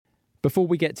Before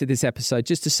we get to this episode,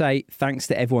 just to say thanks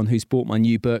to everyone who's bought my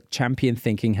new book, Champion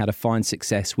Thinking: How to Find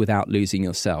Success Without Losing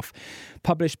Yourself.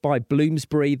 Published by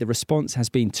Bloomsbury, the response has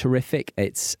been terrific.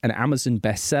 It's an Amazon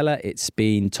bestseller. It's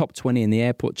been top 20 in the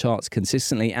airport charts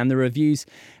consistently, and the reviews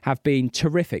have been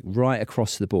terrific right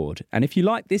across the board. And if you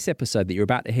like this episode that you're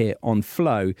about to hear on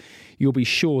Flow, you'll be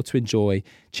sure to enjoy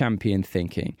Champion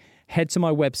Thinking. Head to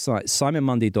my website,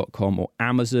 simonmundy.com, or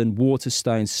Amazon,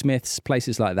 Waterstone, Smiths,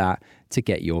 places like that to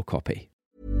get your copy.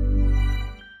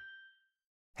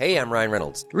 Hey, I'm Ryan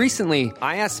Reynolds. Recently,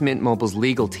 I asked Mint Mobile's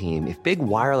legal team if big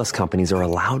wireless companies are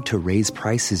allowed to raise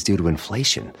prices due to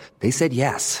inflation. They said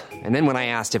yes. And then when I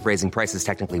asked if raising prices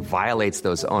technically violates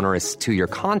those onerous two-year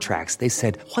contracts, they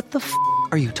said, "What the f***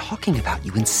 are you talking about,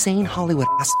 you insane Hollywood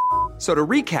ass?" So to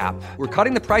recap, we're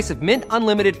cutting the price of Mint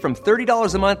Unlimited from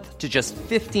 $30 a month to just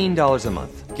 $15 a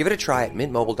month. Give it a try at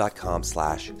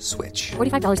mintmobile.com/switch.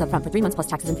 $45 up front for 3 months plus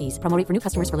taxes and fees. Promo rate for new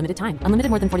customers for limited time. Unlimited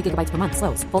more than 40 gigabytes per month.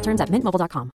 Slows full terms at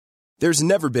mintmobile.com. There's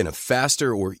never been a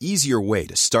faster or easier way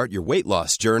to start your weight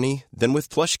loss journey than with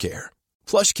PlushCare.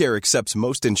 PlushCare accepts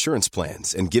most insurance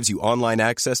plans and gives you online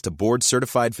access to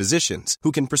board-certified physicians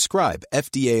who can prescribe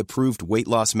FDA-approved weight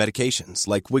loss medications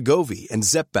like Wegovy and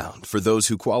Zepbound for those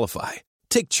who qualify.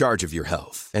 Take charge of your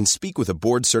health and speak with a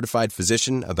board-certified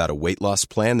physician about a weight loss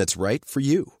plan that's right for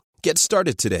you. Get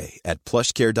started today at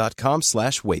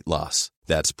plushcare.com/weight loss.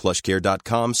 That's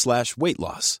plushcare.com/weight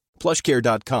loss.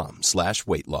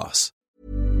 plushcare.com/weight loss.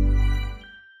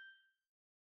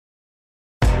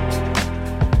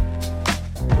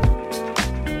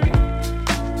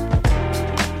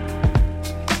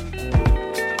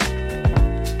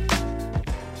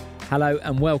 Hello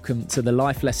and welcome to the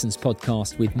Life Lessons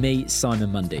Podcast with me,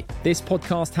 Simon Mundy. This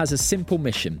podcast has a simple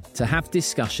mission: to have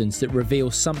discussions that reveal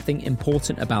something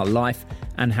important about life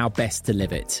and how best to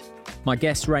live it. My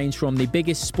guests range from the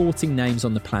biggest sporting names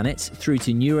on the planet through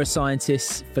to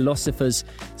neuroscientists, philosophers,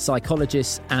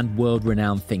 psychologists, and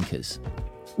world-renowned thinkers.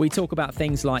 We talk about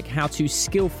things like how to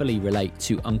skillfully relate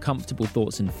to uncomfortable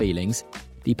thoughts and feelings,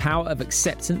 the power of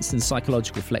acceptance and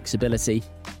psychological flexibility,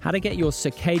 how to get your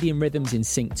circadian rhythms in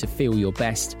sync to feel your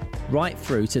best, right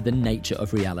through to the nature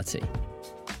of reality.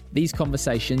 These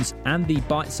conversations and the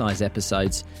bite-sized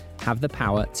episodes have the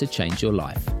power to change your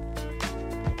life.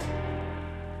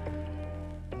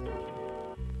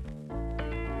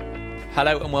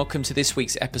 Hello and welcome to this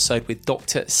week's episode with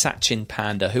Dr. Sachin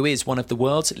Panda, who is one of the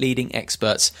world's leading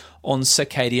experts on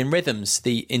circadian rhythms,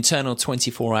 the internal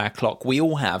 24-hour clock we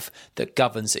all have that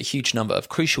governs a huge number of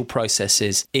crucial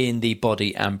processes in the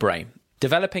body and brain.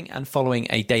 Developing and following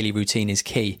a daily routine is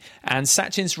key, and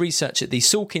Sachin's research at the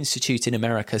Salk Institute in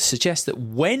America suggests that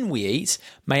when we eat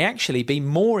may actually be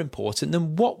more important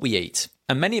than what we eat.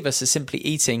 And many of us are simply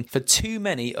eating for too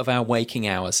many of our waking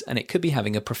hours, and it could be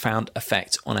having a profound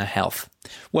effect on our health.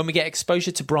 When we get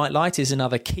exposure to bright light is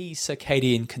another key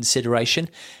circadian consideration.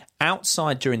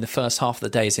 Outside during the first half of the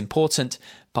day is important,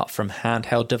 but from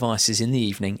handheld devices in the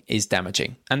evening is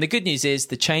damaging. And the good news is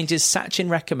the changes Sachin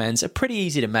recommends are pretty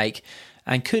easy to make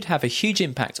and could have a huge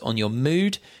impact on your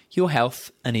mood, your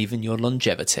health, and even your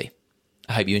longevity.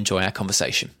 I hope you enjoy our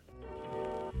conversation.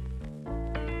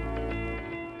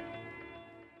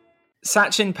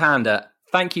 Sachin Panda,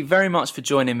 thank you very much for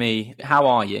joining me. How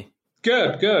are you?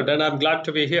 Good, and I'm glad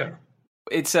to be here.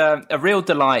 It's a real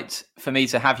delight for me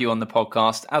to have you on the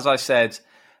podcast. As I said,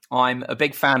 I'm a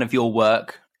big fan of your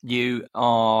work. You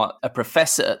are a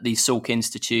professor at the Salk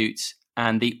Institute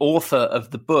and the author of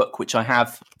the book, which I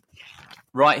have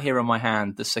right here on my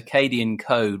hand, The Circadian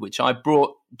Code, which I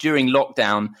brought during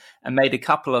lockdown and made a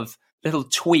couple of little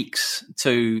tweaks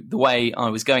to the way I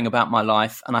was going about my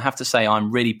life. And I have to say,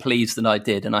 I'm really pleased that I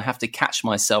did. And I have to catch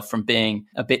myself from being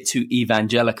a bit too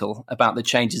evangelical about the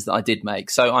changes that I did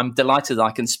make. So I'm delighted that I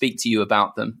can speak to you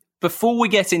about them. Before we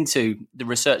get into the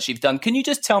research you've done, can you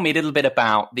just tell me a little bit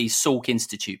about the Salk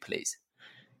Institute, please?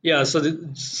 Yeah, so the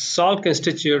Salk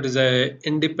Institute is an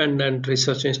independent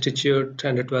research institute,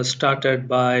 and it was started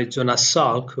by Jonas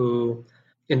Salk, who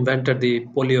invented the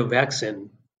polio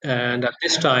vaccine. And at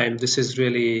this time, this is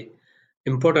really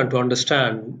important to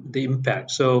understand the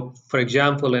impact. So, for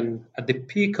example, at the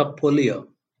peak of polio,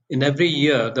 in every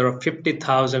year, there are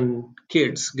 50,000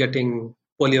 kids getting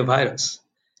polio virus.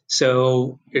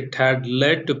 So it had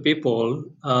led to people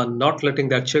not letting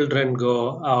their children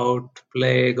go out,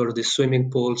 play, go to the swimming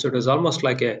pool. So it was almost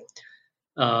like a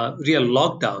real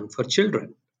lockdown for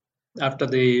children. After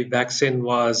the vaccine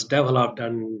was developed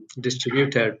and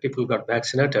distributed, people got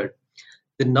vaccinated.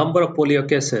 The number of polio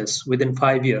cases within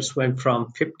 5 years went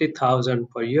from 50,000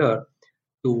 per year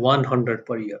to 100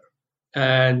 per year.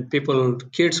 And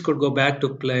kids could go back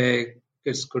to play,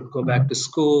 Kids could go back to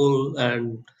school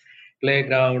and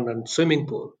playground and swimming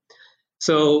pool.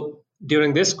 So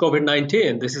during this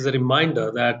COVID-19, this is a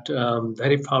reminder that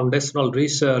very foundational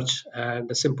research and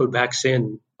a simple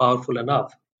vaccine, powerful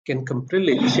enough, can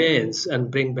completely change and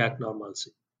bring back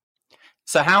normalcy.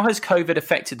 So how has COVID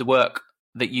affected the work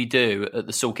that you do at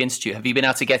the Salk Institute? Have you been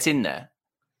able to get in there?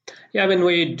 Yeah, I mean,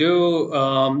 we do.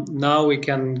 Now we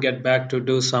can get back to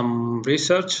do some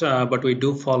research, but we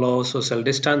do follow social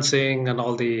distancing and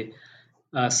all the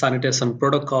sanitation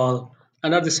protocol.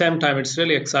 And at the same time, it's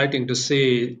really exciting to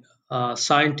see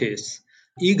scientists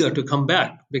eager to come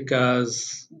back,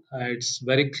 because it's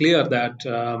very clear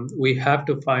that we have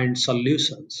to find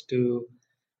solutions to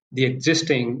the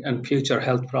existing and future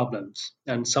health problems.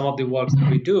 And some of the work that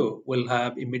we do will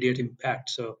have immediate impact.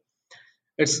 So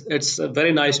it's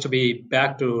very nice to be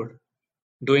back to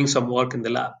doing some work in the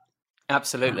lab.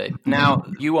 Absolutely. Now,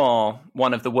 you are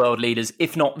one of the world leaders,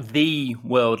 if not the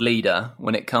world leader,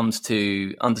 when it comes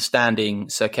to understanding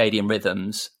circadian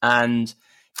rhythms. And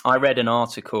I read an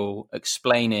article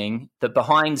explaining that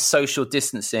behind social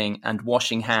distancing and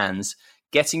washing hands,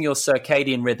 getting your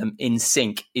circadian rhythm in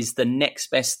sync is the next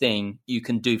best thing you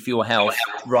can do for your health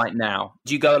right now.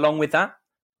 Do you go along with that?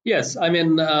 Yes. I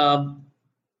mean,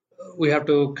 we have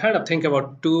to kind of think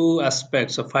about two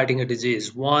aspects of fighting a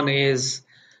disease. One is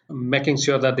making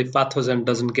sure that the pathogen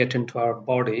doesn't get into our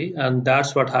body. And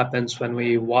that's what happens when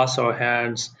we wash our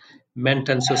hands,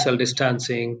 maintain social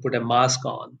distancing, put a mask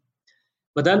on.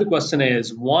 But then the question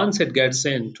is, once it gets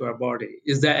into our body,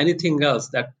 is there anything else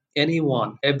that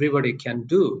everybody can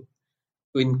do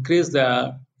to increase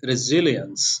the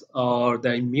resilience or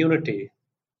the immunity?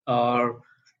 Or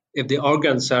if the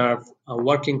organs are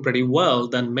working pretty well,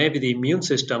 then maybe the immune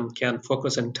system can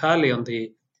focus entirely on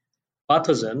the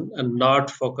pathogen and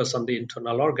not focus on the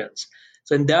internal organs.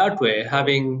 So in that way,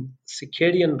 having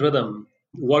circadian rhythm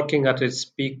working at its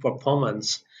peak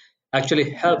performance actually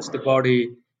helps the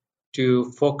body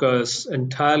to focus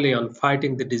entirely on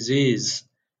fighting the disease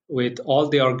with all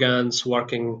the organs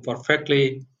working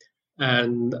perfectly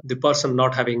and the person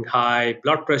not having high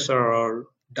blood pressure or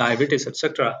diabetes,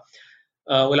 etc.,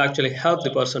 will actually help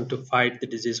the person to fight the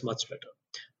disease much better.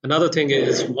 Another thing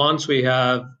is, once we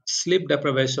have sleep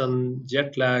deprivation,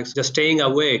 jet lags, just staying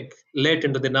awake late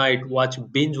into the night,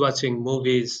 binge watching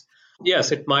movies,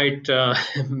 yes, it might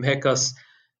make us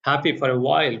happy for a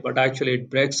while, but actually it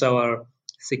breaks our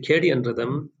circadian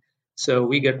rhythm. So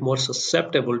we get more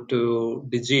susceptible to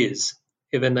disease.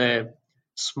 Even a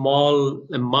small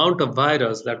amount of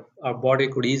virus that our body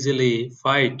could easily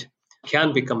fight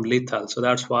can become lethal. So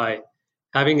that's why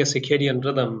having a healthy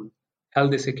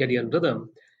circadian rhythm,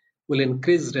 will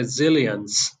increase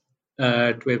resilience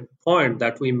to a point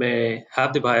that we may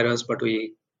have the virus, but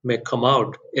we may come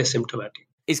out asymptomatic.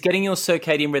 Is getting your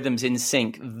circadian rhythms in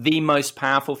sync the most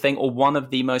powerful thing, or one of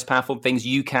the most powerful things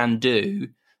you can do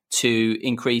to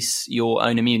increase your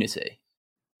own immunity?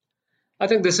 I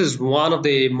think this is one of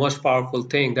the most powerful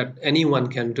things that anyone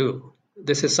can do.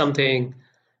 This is something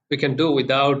we can do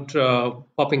without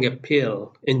popping a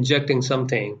pill, injecting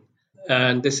something.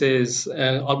 And this is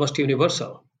almost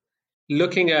universal.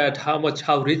 Looking at how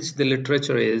rich the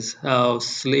literature is, how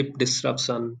sleep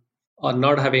disruption or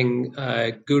not having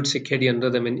a good circadian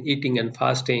rhythm in eating and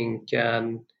fasting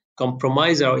can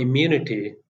compromise our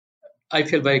immunity, I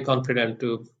feel very confident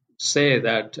to say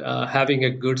that having a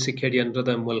good circadian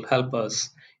rhythm will help us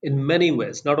in many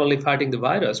ways, not only fighting the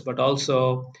virus, but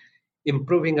also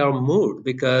improving our mood.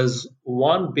 Because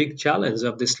one big challenge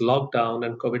of this lockdown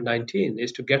and COVID-19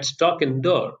 is to get stuck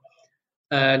indoor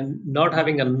and not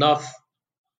having enough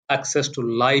access to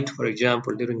light, for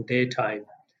example, during daytime,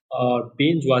 or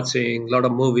binge watching a lot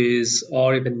of movies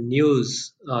or even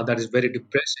news that is very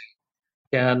depressing,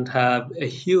 can have a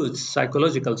huge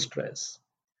psychological stress.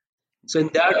 So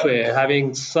in that way,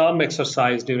 having some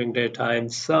exercise during daytime,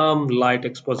 some light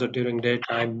exposure during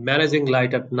daytime, managing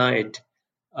light at night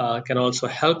can also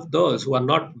help those who are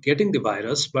not getting the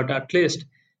virus, but at least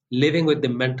living with the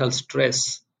mental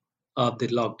stress of the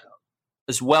lockdown.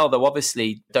 As well, though,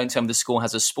 obviously, Don't Tell Me the Score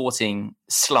has a sporting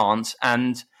slant,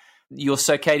 and your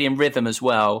circadian rhythm as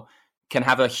well can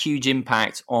have a huge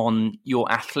impact on your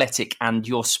athletic and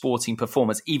your sporting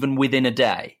performance, even within a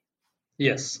day.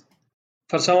 Yes.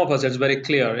 For some of us, it's very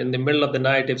clear. In the middle of the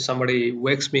night, if somebody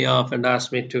wakes me up and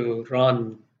asks me to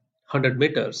run 100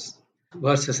 meters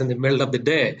versus in the middle of the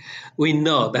day, we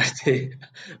know that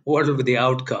what will be the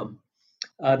outcome.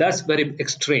 That's very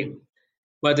extreme.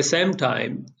 But at the same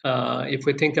time, if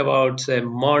we think about, say,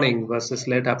 morning versus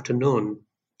late afternoon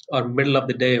or middle of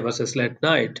the day versus late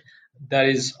night, there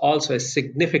is also a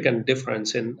significant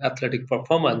difference in athletic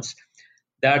performance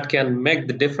that can make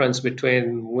the difference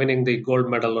between winning the gold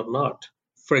medal or not.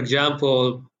 For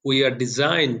example, we are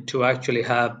designed to actually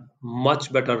have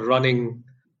much better running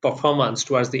performance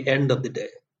towards the end of the day.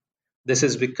 This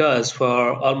is because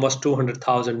for almost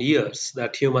 200,000 years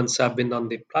that humans have been on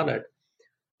the planet,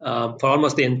 for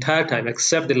almost the entire time,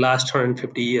 except the last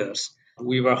 150 years,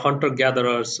 we were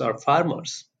hunter-gatherers or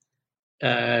farmers.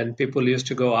 And people used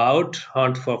to go out,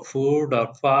 hunt for food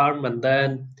or farm, and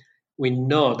then we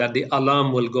know that the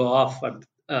alarm will go off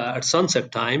at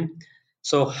sunset time.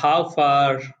 So how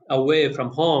far away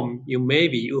from home you may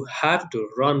be, you have to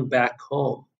run back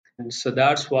home. And so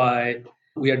that's why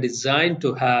we are designed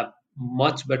to have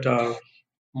much better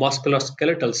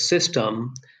musculoskeletal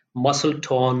system, muscle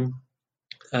tone,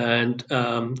 and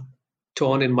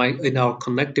tone in our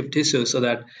connective tissue so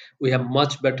that we have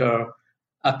much better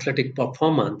athletic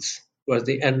performance towards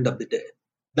the end of the day.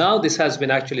 Now, this has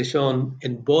been actually shown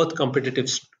in both competitive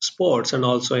sports and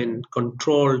also in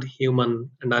controlled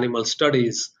human and animal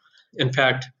studies. In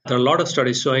fact, there are a lot of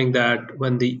studies showing that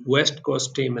when the West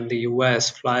Coast team in the US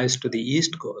flies to the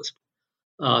East Coast,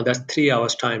 that's 3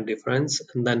 hours time difference,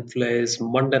 and then plays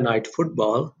Monday Night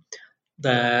Football,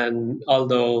 then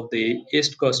although the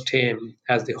East Coast team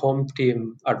has the home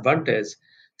team advantage,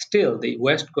 still the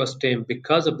West Coast team,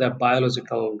 because of their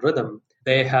biological rhythm,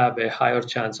 they have a higher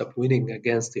chance of winning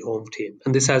against the home team.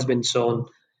 And this has been shown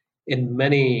in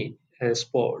many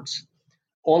sports.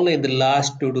 Only in the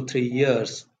last 2 to 3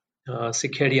 years,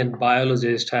 circadian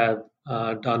biologists have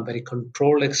done very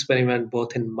controlled experiment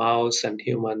both in mouse and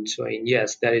human, showing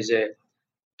yes, there is a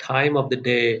time of the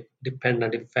day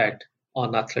dependent effect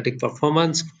on athletic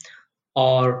performance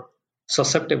or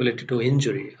susceptibility to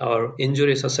injury. Our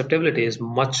injury susceptibility is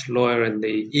much lower in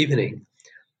the evening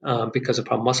because of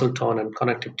our muscle tone and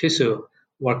connective tissue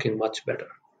working much better.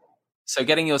 So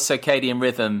getting your circadian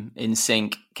rhythm in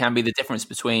sync can be the difference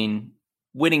between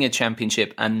winning a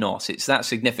championship and not. It's that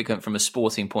significant from a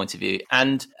sporting point of view.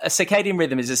 And a circadian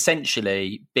rhythm is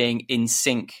essentially being in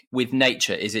sync with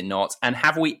nature, is it not? And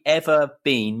have we ever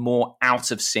been more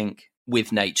out of sync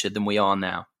with nature than we are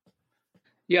now?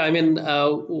 Yeah, I mean,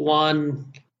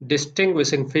 one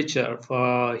distinguishing feature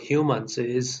for humans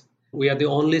is we are the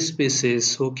only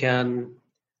species who can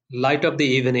light up the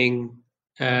evening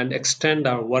and extend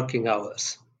our working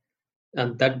hours.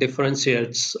 And that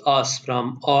differentiates us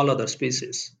from all other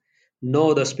species.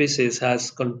 No other species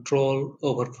has control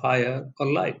over fire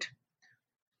or light.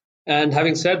 And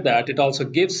having said that, it also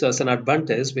gives us an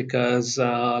advantage because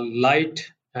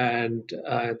light and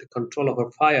the control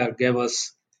over fire gave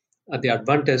us the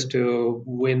advantage to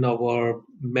win over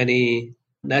many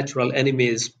natural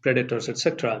enemies, predators,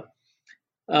 etc.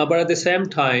 But at the same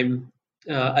time,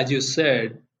 as you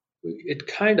said, it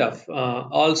kind of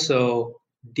also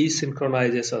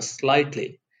desynchronizes us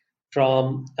slightly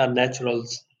from a natural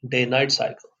day-night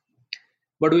cycle.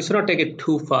 But we should not take it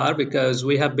too far because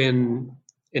we have been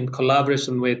in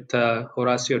collaboration with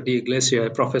Horacio de Iglesia, a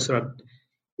professor at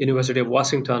University of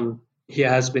Washington. He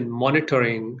has been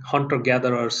monitoring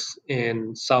hunter-gatherers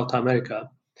in South America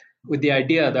with the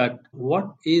idea that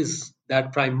what is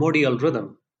that primordial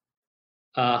rhythm?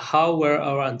 How were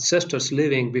our ancestors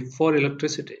living before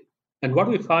electricity? And what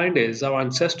we find is our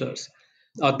ancestors,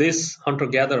 or these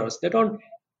hunter-gatherers, they don't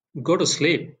go to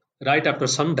sleep right after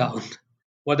sundown.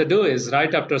 What they do is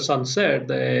right after sunset,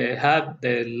 they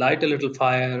light a little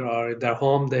fire, or if they're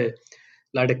home, they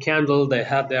light a candle, they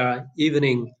have their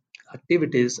evening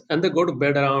activities, and they go to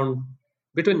bed around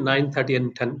between 9:30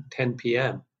 and 10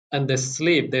 p.m. And they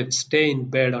sleep, they stay in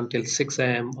bed until 6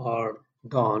 a.m. or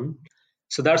dawn.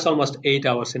 So that's almost 8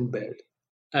 hours in bed.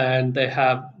 And they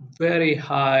have very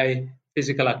high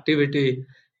physical activity.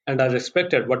 And as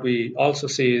expected, what we also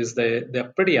see is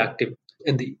they're pretty active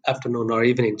in the afternoon or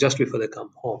evening just before they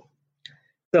come home.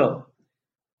 So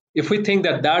if we think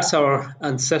that that's our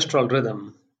ancestral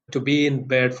rhythm, to be in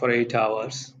bed for 8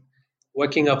 hours,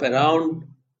 waking up around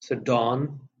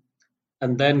dawn,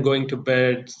 and then going to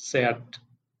bed, say, at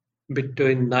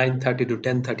between 9:30 to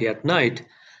 10:30 at night,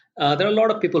 there are a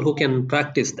lot of people who can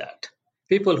practice that.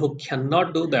 People who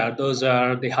cannot do that, those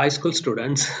are the high school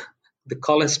students, the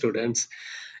college students,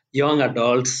 young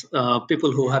adults,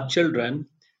 people who have children,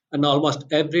 and almost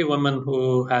every woman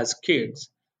who has kids,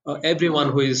 or everyone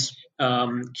who is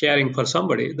caring for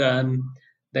somebody, then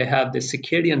they have the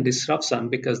circadian disruption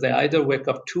because they either wake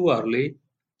up too early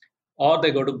or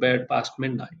they go to bed past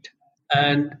midnight.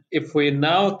 And if we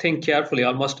now think carefully,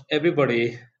 almost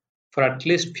everybody for at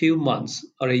least few months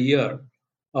or a year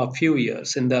or few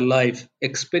years in their life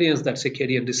experience that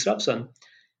circadian disruption.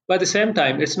 But at the same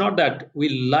time, it's not that we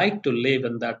like to live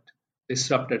in that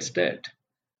disrupted state.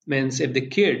 Means if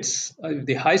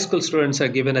the high school students are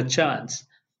given a chance,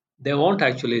 they won't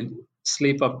actually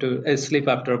sleep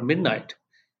after midnight.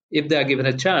 If they are given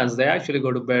a chance, they actually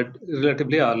go to bed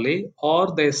relatively early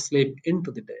or they sleep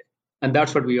into the day. And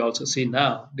that's what we also see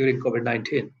now during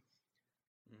COVID-19.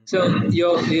 So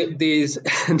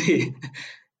the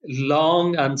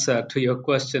long answer to your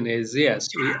question is yes,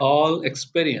 we all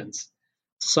experience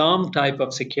some type of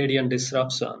circadian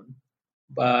disruption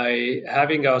by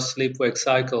having our sleep-wake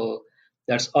cycle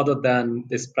that's other than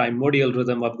this primordial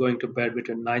rhythm of going to bed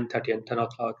between 9:30 and 10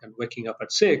 o'clock and waking up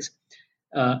at 6.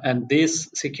 And this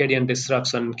circadian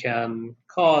disruption can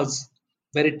cause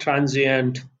very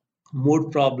transient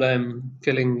mood problem,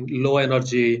 feeling low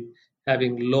energy,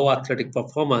 having low athletic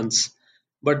performance.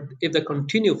 But if they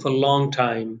continue for a long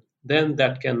time, then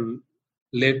that can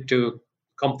lead to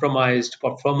compromised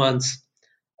performance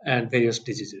and various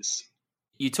diseases.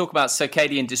 You talk about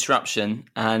circadian disruption,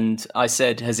 and I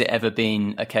said, has it ever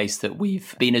been a case that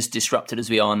we've been as disrupted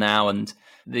as we are now? And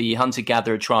the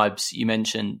hunter-gatherer tribes you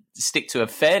mentioned stick to a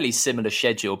fairly similar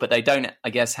schedule, but they don't,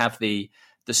 I guess, have the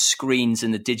screens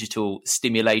and the digital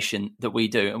stimulation that we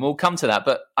do. And we'll come to that.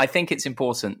 But I think it's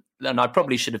important, and I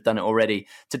probably should have done it already,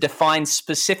 to define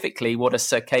specifically what a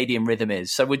circadian rhythm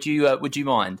is. So would you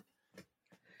mind?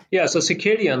 Yeah, so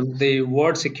circadian, the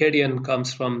word circadian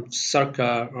comes from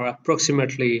circa, or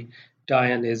approximately,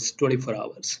 Diane, is 24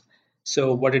 hours.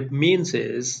 So what it means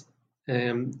is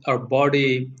our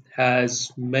body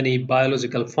has many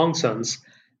biological functions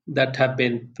that have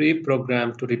been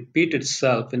pre-programmed to repeat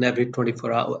itself in every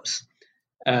 24 hours.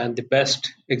 And the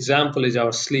best example is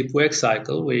our sleep-wake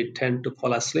cycle. We tend to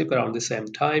fall asleep around the same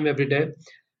time every day.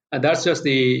 And that's just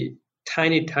the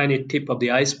tiny, tiny tip of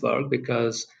the iceberg,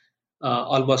 because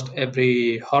almost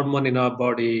every hormone in our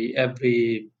body,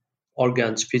 every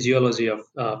organ's physiology of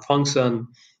function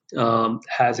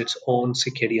has its own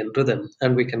circadian rhythm.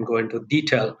 And we can go into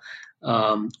detail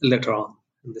later on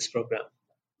in this program.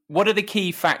 What are the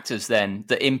key factors then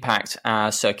that impact our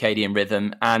circadian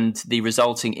rhythm and the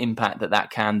resulting impact that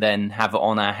can then have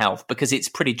on our health? Because it's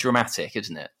pretty dramatic,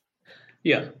 isn't it?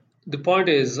 Yeah. The point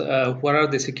is, what are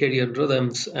the circadian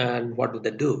rhythms and what do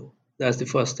they do? That's the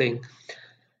first thing.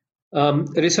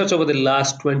 Research over the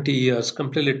last 20 years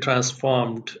completely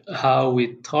transformed how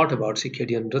we thought about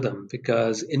circadian rhythm,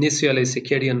 because initially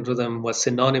circadian rhythm was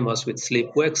synonymous with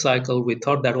sleep-wake cycle. We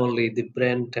thought that only the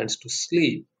brain tends to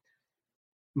sleep.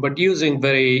 But using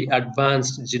very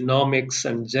advanced genomics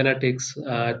and genetics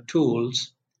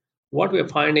tools, what we're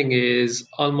finding is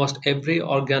almost every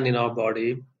organ in our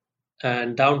body,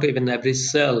 and down to even every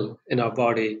cell in our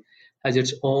body, has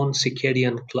its own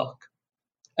circadian clock.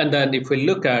 And then if we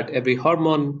look at every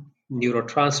hormone,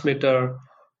 neurotransmitter,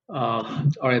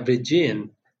 or every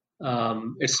gene,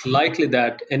 it's likely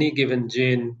that any given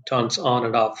gene turns on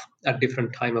and off at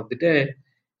different time of the day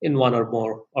in one or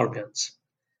more organs.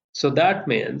 So that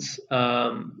means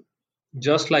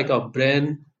just like our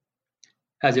brain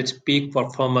has its peak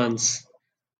performance,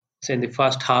 say in the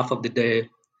first half of the day,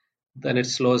 then it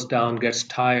slows down, gets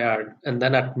tired, and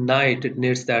then at night it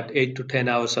needs that 8 to 10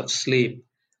 hours of sleep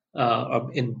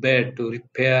in bed to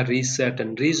repair, reset,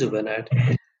 and rejuvenate.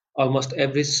 Almost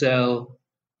every cell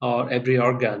or every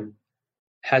organ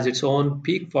has its own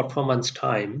peak performance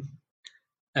time,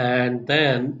 and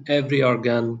then every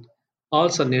organ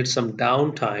also needs some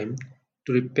downtime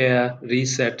to repair,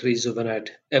 reset, rejuvenate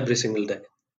every single day.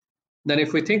 Then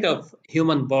if we think of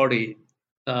human body,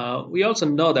 we also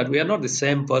know that we are not the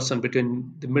same person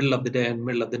between the middle of the day and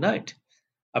middle of the night.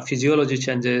 Our physiology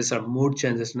changes, our mood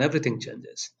changes, and everything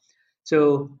changes.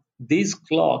 So these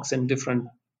clocks in different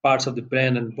parts of the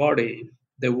brain and body,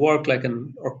 they work like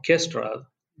an orchestra,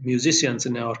 musicians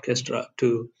in an orchestra,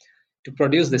 to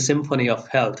produce the symphony of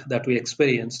health that we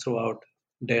experience throughout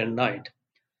day and night.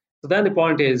 So then the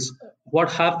point is,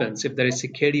 what happens if there is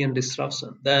circadian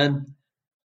disruption? Then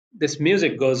this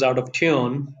music goes out of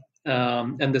tune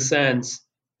in the sense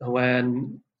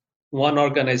when one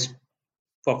organ is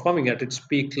performing at its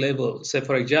peak level. Say,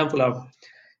 for example, our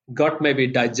gut may be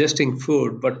digesting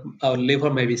food, but our liver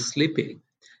may be sleeping.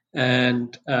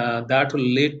 And that will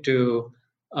lead to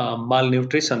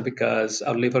malnutrition because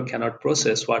our liver cannot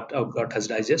process what our gut has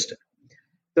digested.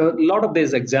 So a lot of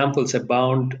these examples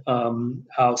abound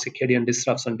how circadian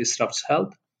disruption disrupts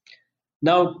health.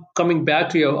 Now, coming back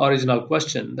to your original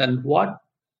question, then what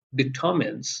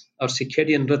determines our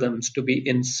circadian rhythms to be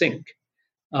in sync,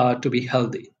 to be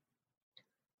healthy?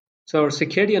 So our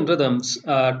circadian rhythms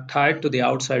are tied to the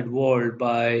outside world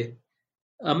by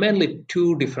mainly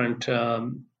two different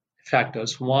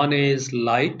factors. One is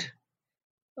light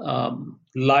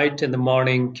Light in the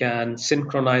morning can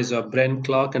synchronize our brain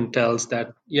clock and tells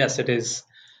that, yes, it is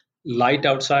light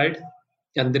outside.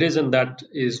 And the reason that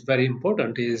is very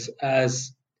important is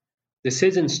as the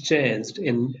seasons changed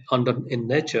in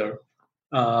nature,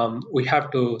 we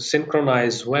have to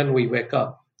synchronize when we wake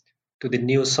up to the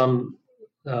new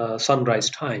sunrise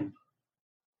time.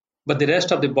 But the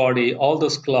rest of the body, all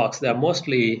those clocks, they are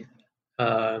mostly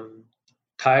um,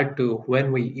 tied to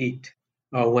when we eat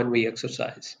or when we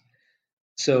exercise.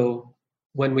 So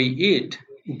when we eat,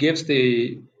 gives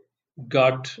the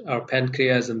gut, our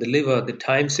pancreas, and the liver the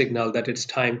time signal that it's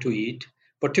time to eat,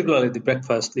 particularly the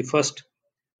breakfast, the first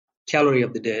calorie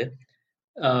of the day,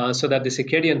 so that the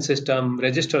circadian system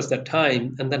registers the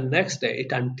time, and then next day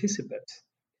it anticipates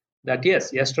that,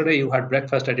 yes, yesterday you had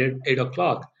breakfast at 8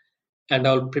 o'clock, and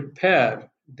I'll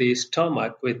prepare the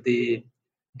stomach with the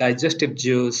digestive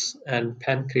juice and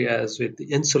pancreas with the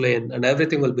insulin, and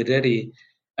everything will be ready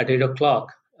at 8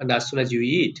 o'clock. And as soon as you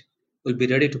eat, we'll be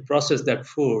ready to process that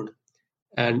food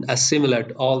and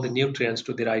assimilate all the nutrients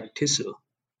to the right tissue.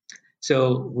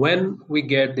 So when we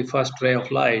get the first ray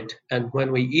of light and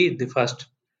when we eat the first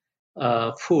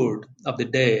food of the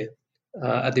day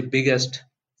are the biggest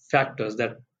factors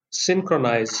that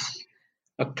synchronize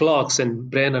clocks in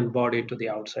brain and body to the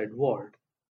outside world.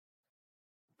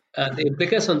 And the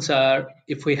implications are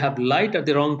if we have light at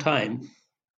the wrong time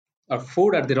or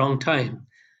food at the wrong time,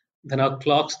 then our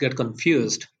clocks get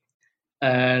confused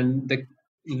and they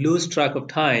lose track of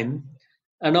time.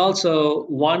 And also,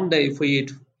 one day if we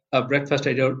eat our breakfast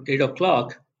at 8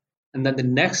 o'clock, and then the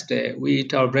next day we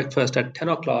eat our breakfast at 10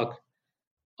 o'clock,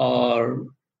 or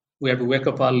we have to wake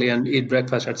up early and eat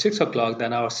breakfast at 6 o'clock,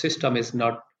 then our system is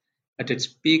not at its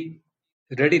peak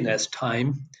readiness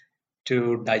time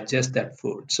to digest that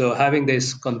food. So having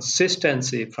this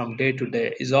consistency from day to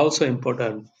day is also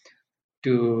important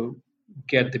to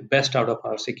get the best out of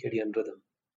our circadian rhythm.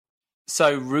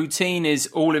 So routine is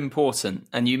all important.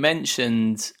 And you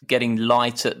mentioned getting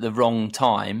light at the wrong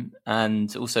time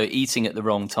and also eating at the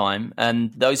wrong time.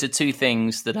 And those are two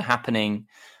things that are happening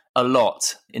a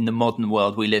lot in the modern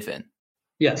world we live in.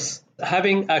 Yes,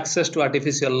 having access to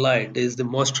artificial light is the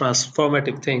most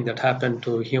transformative thing that happened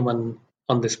to human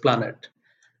on this planet.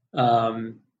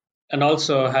 And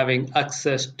also having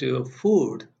access to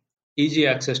food, easy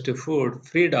access to food,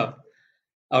 freed up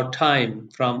our time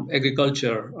from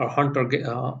agriculture or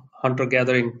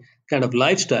hunter-gathering kind of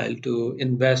lifestyle to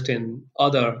invest in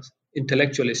other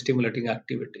intellectually stimulating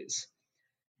activities.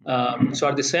 So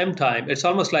at the same time, it's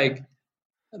almost like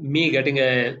me getting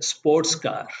a sports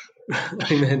car.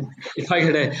 I mean, if I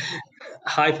get a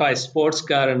hi-fi sports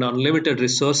car and unlimited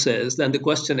resources, then the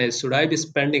question is, should I be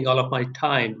spending all of my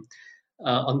time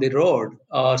on the road,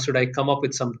 or should I come up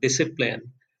with some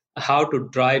discipline how to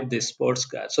drive this sports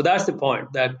car? So that's the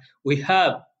point, that we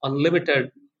have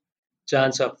unlimited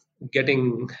chance of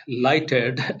getting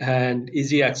lighted and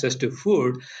easy access to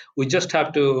food. We just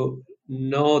have to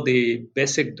know the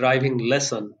basic driving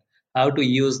lesson, how to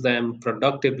use them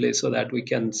productively so that we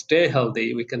can stay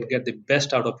healthy, we can get the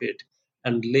best out of it,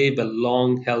 and live a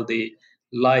long, healthy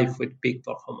life with peak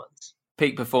performance.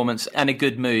 Peak performance and a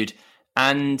good mood.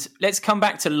 And let's come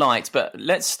back to light, but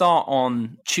let's start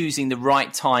on choosing the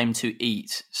right time to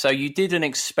eat. So you did an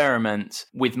experiment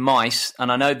with mice, and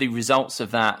I know the results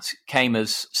of that came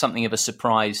as something of a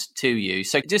surprise to you.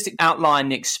 So just outline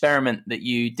the experiment that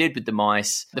you did with the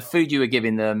mice, the food you were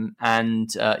giving them, and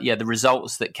the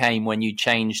results that came when you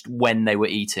changed when they were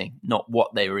eating, not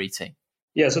what they were eating.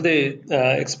 Yeah, so the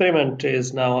experiment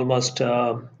is now almost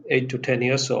 8 to 10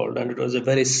 years old, and it was a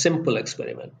very simple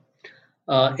experiment.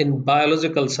 In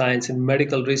biological science, in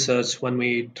medical research, when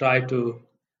we try to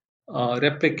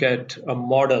replicate a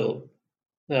model,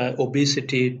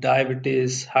 obesity,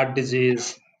 diabetes, heart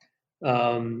disease,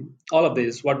 all of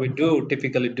this, what we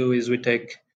typically do is we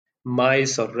take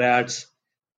mice or rats,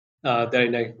 they're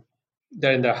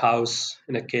in their house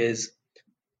in a cage,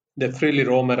 they freely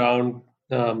roam around.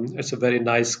 It's a very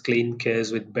nice, clean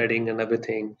cage with bedding and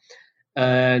everything.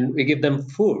 And we give them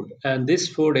food. And this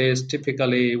food is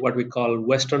typically what we call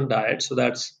Western diet. So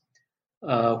that's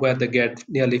where they get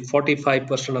nearly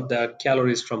 45% of their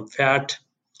calories from fat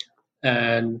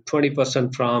and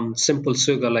 20% from simple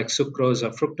sugar like sucrose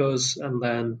or fructose, and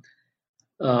then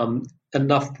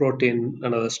enough protein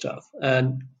and other stuff.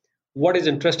 And what is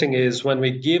interesting is when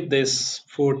we give this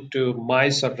food to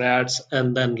mice or rats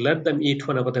and then let them eat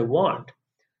whenever they want,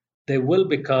 they will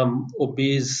become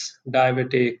obese,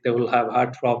 diabetic, they will have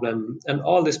heart problem, and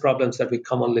all these problems that we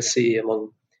commonly see among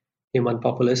human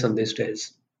population these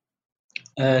days.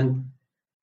 And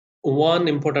one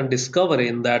important discovery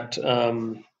in that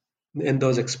in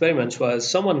those experiments was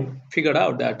someone figured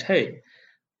out that, hey,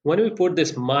 when we put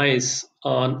this mice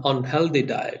on unhealthy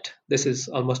diet, this is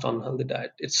almost unhealthy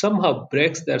diet, it somehow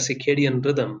breaks their circadian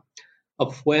rhythm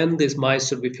of when these mice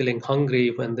should be feeling hungry,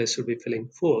 when they should be feeling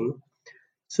full.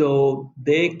 So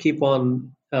they keep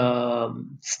on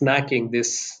snacking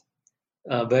this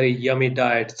very yummy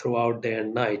diet throughout day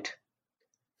and night.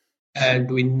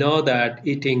 And we know that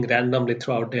eating randomly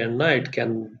throughout day and night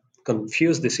can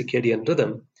confuse the circadian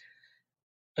rhythm.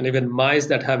 And even mice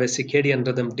that have a circadian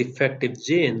rhythm defective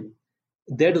gene,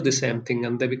 they do the same thing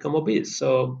and they become obese.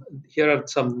 So here are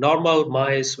some normal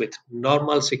mice with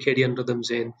normal circadian rhythm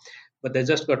gene, but they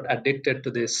just got addicted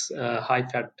to this high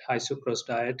fat, high sucrose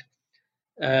diet.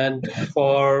 And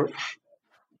for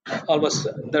almost,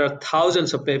 there are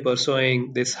thousands of papers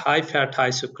showing this high fat, high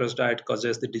sucrose diet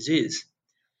causes the disease.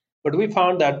 But we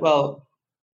found that, well,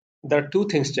 there are two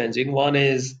things changing. One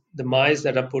is the mice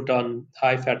that are put on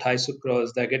high fat, high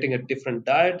sucrose, they're getting a different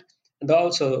diet, and they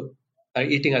also are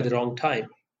eating at the wrong time.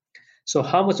 So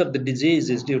how much of the disease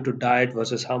is due to diet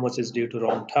versus how much is due to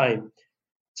wrong time?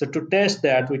 So to test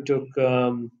that, we took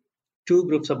two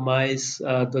groups of mice.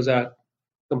 Those are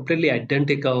completely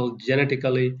identical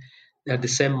genetically. They had the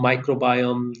same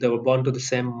microbiome. They were born to the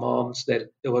same moms.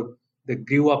 They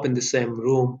grew up in the same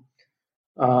room,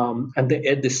 and they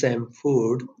ate the same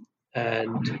food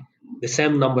and the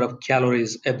same number of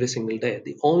calories every single day.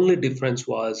 The only difference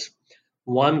was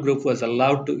one group was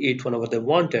allowed to eat whenever they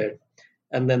wanted,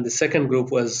 and then the second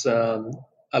group was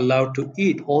allowed to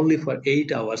eat only for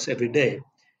 8 hours every day.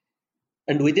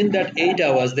 And within that 8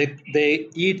 hours, they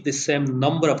eat the same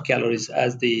number of calories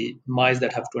as the mice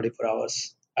that have 24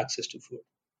 hours access to food.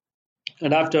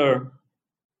 And after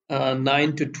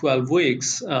 9 to 12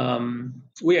 weeks,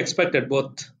 we expected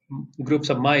both groups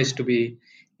of mice to be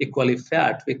equally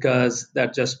fat, because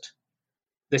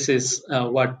this is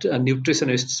what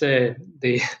nutritionists say,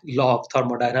 the law of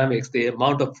thermodynamics, the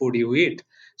amount of food you eat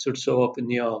should show up in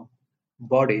your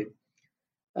body.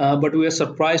 But we were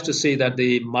surprised to see that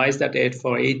the mice that ate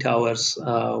for 8 hours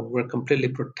were completely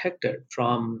protected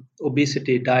from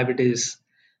obesity, diabetes,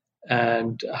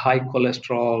 and high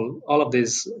cholesterol, all of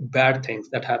these bad things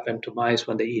that happen to mice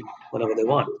when they eat whenever they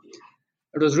want.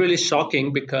 It was really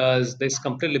shocking because this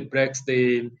completely breaks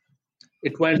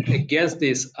it went against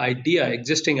this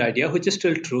existing idea, which is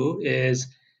still true, is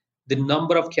the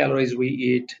number of calories we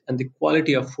eat and the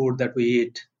quality of food that we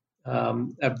eat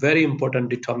are very important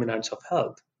determinants of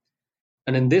health.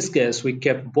 And in this case, we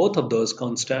kept both of those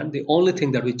constant. The only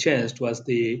thing that we changed was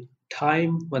the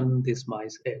time when these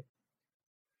mice ate.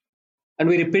 And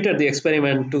we repeated the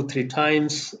experiment 2-3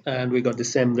 times, and we got the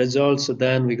same results. So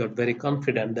then we got very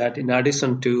confident that in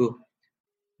addition to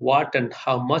what and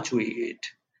how much we eat,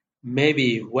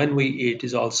 maybe when we eat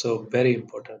is also very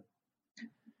important.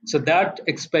 So that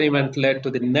experiment led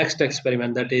to the next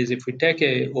experiment. That is, if we take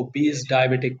a obese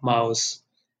diabetic mouse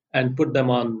and put them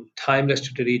on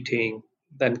time-restricted eating,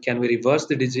 then can we reverse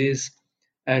the disease?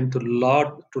 And to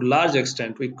large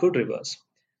extent, we could reverse.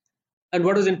 And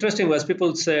what was interesting was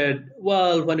people said,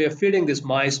 well, when you're feeding these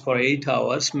mice for 8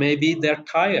 hours, maybe they're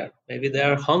tired, maybe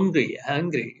they're hungry,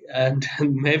 angry, and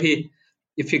maybe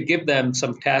if you give them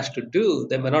some tasks to do,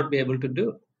 they may not be able to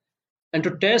do. And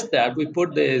to test that, we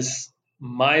put these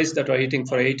mice that are eating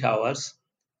for 8 hours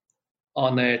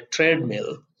on a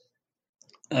treadmill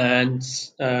and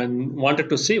wanted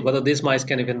to see whether these mice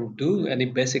can even do any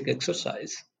basic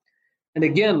exercise. And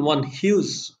again, one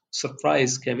huge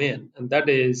surprise came in, and that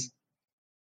is,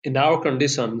 in our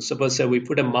condition, suppose say we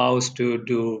put a mouse to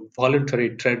do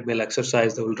voluntary treadmill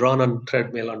exercise. They will run on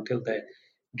treadmill until they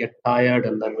get tired,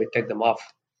 and then we take them off.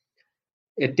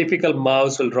 A typical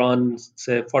mouse will run,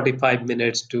 say, 45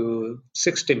 minutes to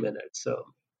 60 minutes, so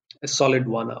a solid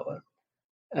 1 hour.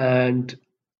 And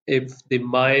if the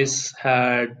mice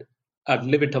had ad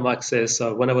libitum access,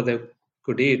 or whenever they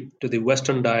could eat, to the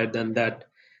Western diet, then that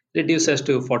reduces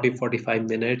to 40-45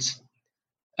 minutes.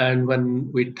 And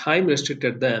when we time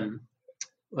restricted them,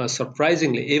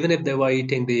 surprisingly, even if they were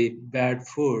eating the bad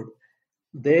food,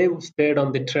 they stayed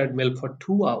on the treadmill for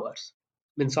 2 hours.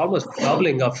 Means almost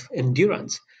doubling of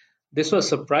endurance. This was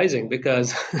surprising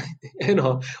because,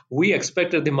 we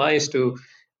expected the mice to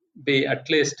be at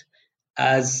least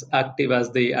as active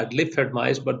as the ad lib-fed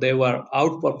mice, but they were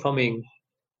outperforming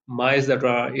mice that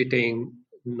were eating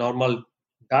normal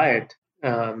diet.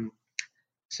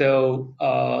 So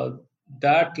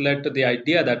that led to the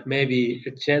idea that maybe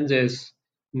it changes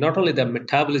not only the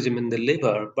metabolism in the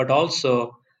liver, but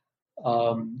also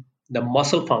the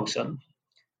muscle function,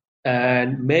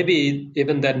 and maybe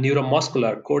even the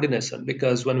neuromuscular coordination.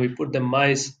 Because when we put the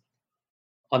mice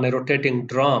on a rotating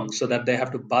drum so that they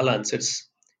have to balance. It's,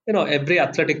 every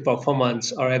athletic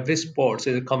performance or every sports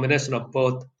is a combination of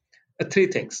both three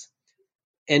things: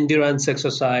 endurance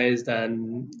exercise,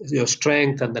 and your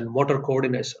strength, and then motor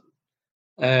coordination.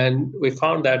 And we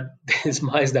found that these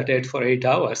mice that ate for 8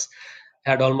 hours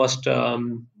had almost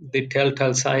the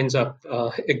telltale signs of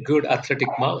a good athletic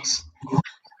mouse.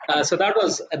 So that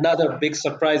was another big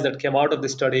surprise that came out of the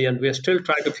study, and we're still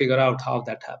trying to figure out how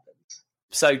that happened.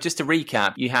 So just to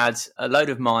recap, you had a load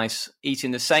of mice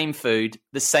eating the same food,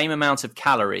 the same amount of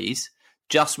calories,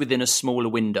 just within a smaller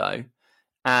window.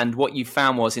 And what you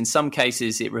found was, in some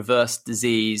cases, it reversed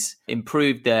disease,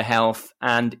 improved their health,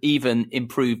 and even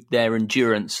improved their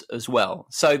endurance as well.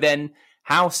 So then,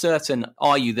 how certain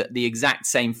are you that the exact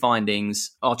same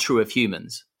findings are true of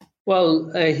humans?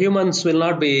 Well, humans will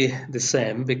not be the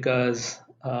same because,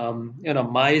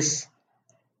 mice,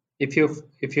 if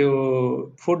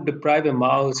you food deprive a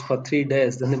mouse for 3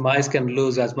 days, then the mice can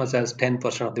lose as much as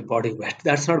 10% of the body weight.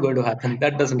 That's not going to happen.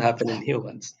 That doesn't happen in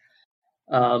humans.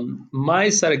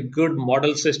 Mice are a good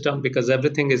model system because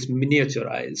everything is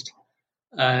miniaturized,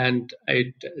 and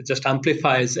it just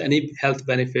amplifies any health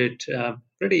benefit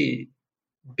pretty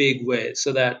big way,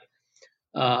 so that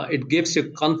it gives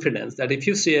you confidence that if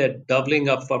you see a doubling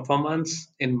of performance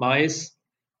in mice,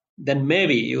 then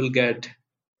maybe you'll get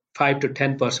 5 to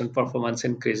 10% performance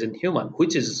increase in human,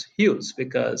 which is huge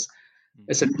because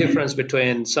it's a difference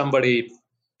between somebody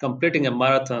completing a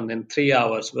marathon in 3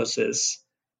 hours versus,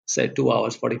 say, 2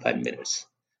 hours 45 minutes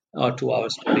or 2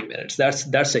 hours 20 minutes.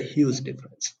 That's a huge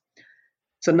difference.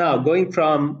 So now, going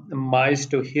from mice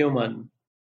to human,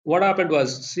 what happened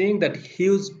was, seeing that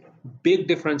huge big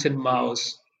difference in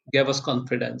mouse gave us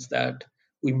confidence that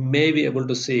we may be able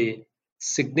to see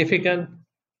significant,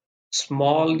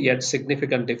 small yet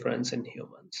significant difference in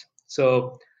humans.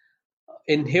 So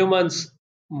in humans,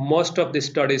 most of the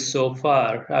studies so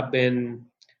far have been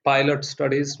pilot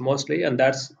studies mostly, and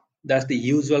that's the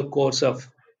usual course of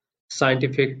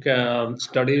scientific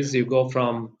studies. You go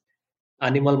from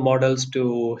animal models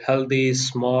to healthy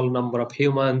small number of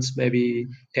humans, maybe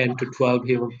 10 to 12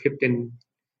 human, 15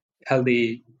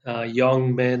 healthy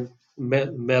young men,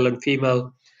 male and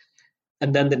female.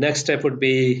 And then the next step would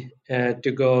be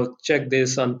to go check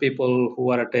this on people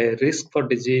who are at a risk for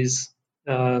disease,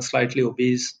 slightly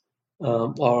obese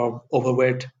or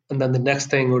overweight. And then the next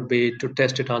thing would be to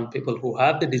test it on people who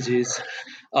have the disease,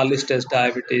 early stage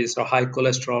diabetes or high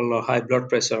cholesterol or high blood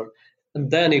pressure.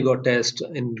 And then you go test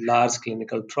in large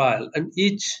clinical trial. And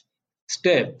each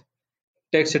step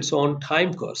takes its own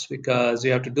time course because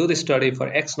you have to do the study for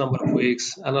X number of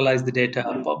weeks, analyze the data,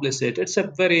 and publish it. It's a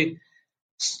very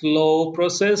slow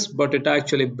process, but it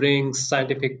actually brings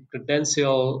scientific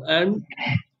credential. And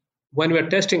when we're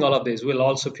testing all of this, we'll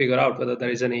also figure out whether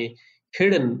there is any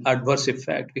hidden adverse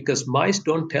effect, because mice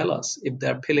don't tell us if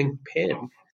they're feeling pain.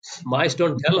 Mice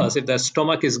don't tell us if their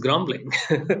stomach is grumbling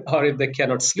or if they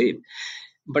cannot sleep.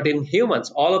 But in humans,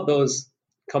 all of those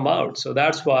come out. So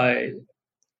that's why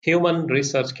human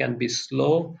research can be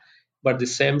slow, but at the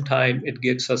same time, it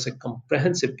gives us a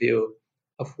comprehensive view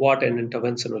of what an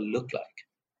intervention will look like.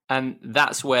 And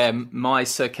that's where My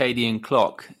Circadian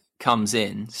Clock comes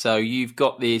in. So you've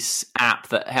got this app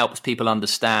that helps people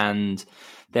understand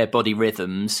their body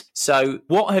rhythms. So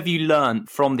what have you learned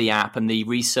from the app and the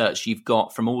research you've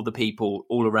got from all the people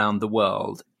all around the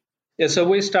world? Yeah, so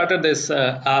we started this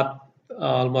app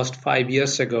almost 5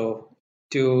 years ago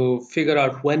to figure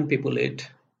out when people eat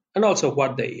and also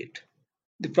what they eat.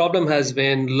 The problem has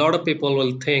been a lot of people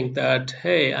will think that,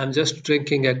 hey, I'm just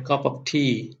drinking a cup of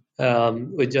tea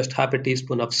with just half a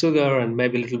teaspoon of sugar and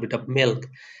maybe a little bit of milk,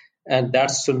 and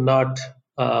that should not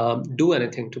do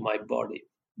anything to my body.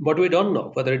 But we don't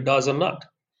know whether it does or not.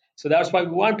 So that's why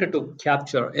we wanted to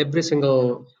capture every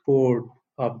single food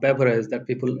or beverage that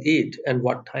people eat and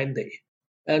what time they eat.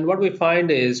 And what we find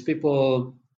is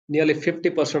people, nearly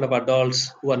 50% of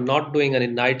adults who are not doing any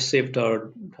night shift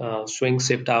or swing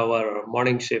shift hour or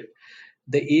morning shift,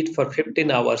 they eat for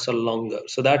 15 hours or longer.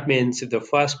 So that means if the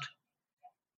first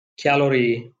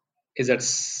calorie is at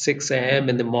 6 a.m.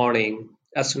 in the morning,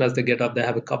 as soon as they get up, they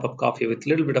have a cup of coffee with a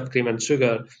little bit of cream and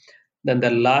sugar. Then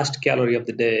the last calorie of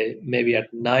the day, maybe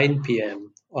at 9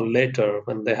 p.m. or later,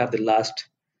 when they have the last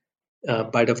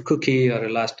bite of cookie or a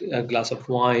last glass of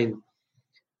wine.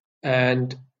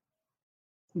 And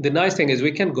the nice thing is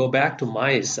we can go back to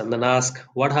mice and then ask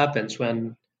what happens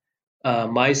when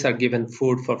mice are given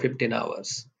food for 15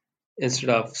 hours instead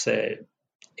of, say,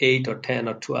 8 or 10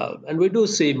 or 12. And we do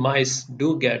see mice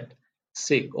do get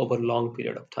sick over a long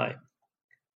period of time.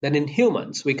 Then in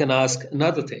humans, we can ask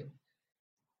another thing.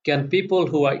 Can people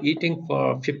who are eating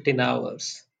for 15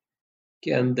 hours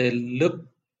can they look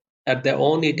at their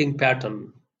own eating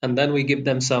pattern, and then we give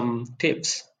them some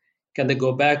tips. Can they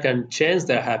go back and change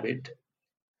their habit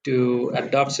to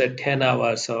adopt, say, 10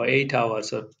 hours or 8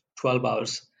 hours or 12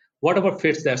 hours, whatever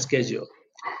fits their schedule?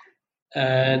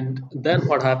 And then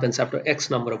what happens after X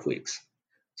number of weeks?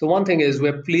 So one thing is,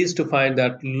 we're pleased to find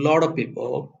that a lot of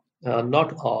people,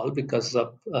 not all because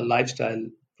of lifestyle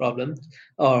problems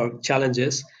or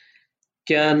challenges,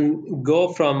 can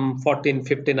go from 14,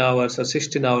 15 hours or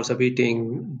 16 hours of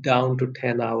eating down to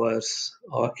 10 hours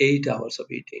or 8 hours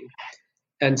of eating,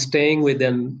 and staying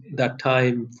within that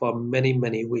time for many,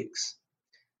 many weeks.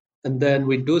 And then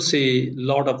we do see a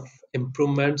lot of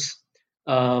improvements.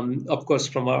 Of course,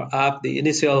 from our app, the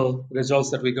initial results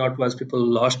that we got was people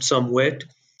lost some weight.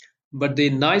 But the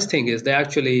nice thing is their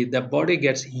body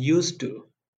gets used to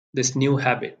this new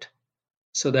habit,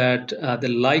 so that they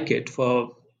like it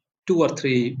for 2 or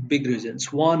 3 big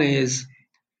reasons. One is,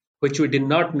 which we did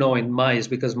not know in mice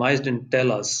because mice didn't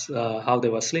tell us how they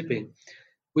were sleeping.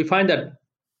 We find that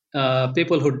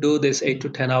people who do this 8 to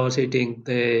 10 hours eating,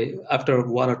 after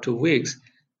 1 or 2 weeks,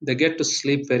 they get to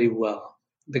sleep very well.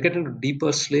 They get into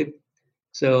deeper sleep.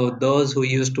 So those who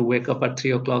used to wake up at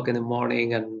 3 o'clock in the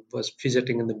morning and was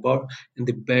fidgeting in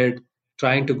the bed,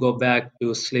 trying to go back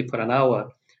to sleep for an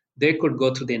hour, they could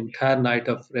go through the entire night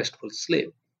of restful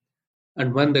sleep.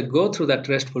 And when they go through that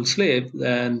restful sleep,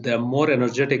 then they're more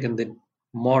energetic in the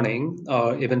morning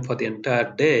or even for the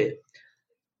entire day.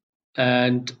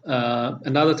 And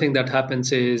another thing that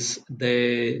happens is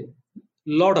a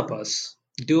lot of us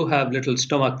do have little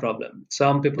stomach problems.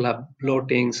 Some people have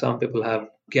bloating, some people have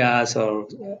gas or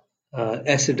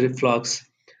acid reflux.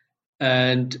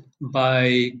 And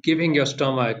by giving your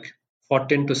stomach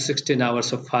 14 to 16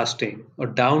 hours of fasting or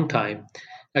downtime,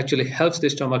 actually helps the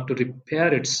stomach to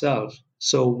repair itself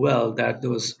so well that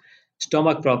those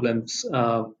stomach problems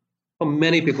for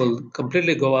many people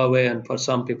completely go away, and for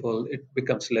some people it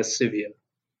becomes less severe.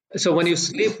 So when you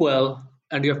sleep well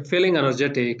and you're feeling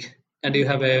energetic and you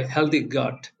have a healthy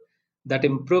gut, that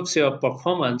improves your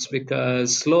performance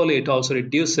because slowly it also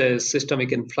reduces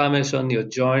systemic inflammation, your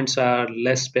joints are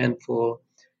less painful,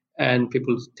 and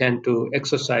people tend to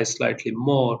exercise slightly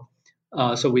more.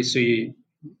 So we see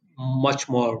much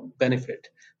more benefit.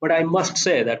 But I must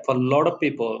say that for a lot of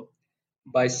people,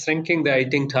 by shrinking the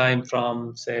eating time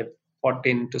from, say,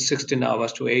 14 to 16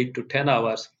 hours to 8 to 10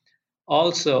 hours,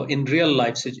 also in real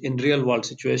world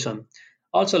situation,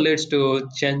 also leads to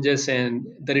changes they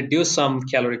reduce some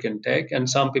caloric intake, and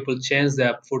some people change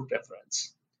their food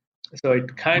preference. So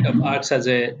it kind of acts as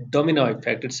a domino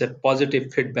effect. It's a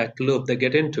positive feedback loop they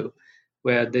get into,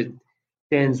 where they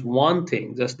change one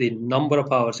thing, just the number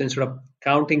of hours. Instead of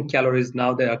counting calories,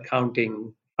 now they are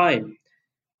counting time.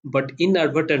 But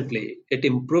inadvertently, it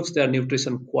improves their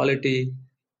nutrition quality,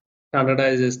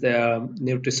 standardizes their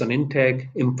nutrition intake,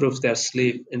 improves their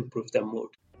sleep, improves their mood.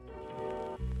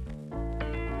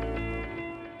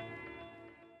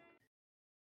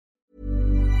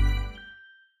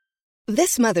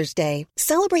 This Mother's Day,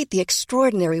 celebrate the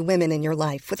extraordinary women in your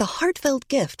life with a heartfelt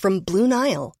gift from Blue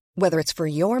Nile. Whether it's for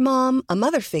your mom, a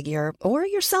mother figure, or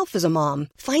yourself as a mom,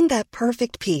 find that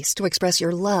perfect piece to express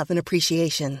your love and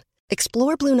appreciation.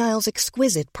 Explore Blue Nile's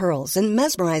exquisite pearls and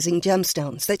mesmerizing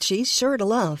gemstones that she's sure to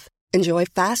love. Enjoy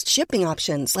fast shipping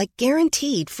options like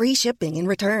guaranteed free shipping and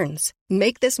returns.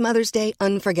 Make this Mother's Day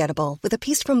unforgettable with a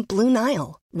piece from Blue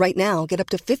Nile. Right now, get up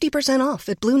to 50% off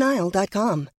at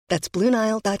BlueNile.com. That's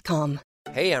BlueNile.com.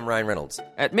 Hey, I'm Ryan Reynolds.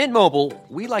 At Mint Mobile,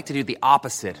 we like to do the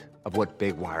opposite of what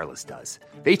Big Wireless does.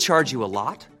 They charge you a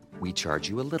lot, we charge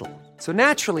you a little. So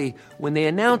naturally, when they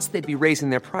announced they'd be raising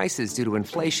their prices due to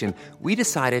inflation, we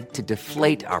decided to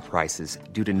deflate our prices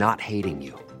due to not hating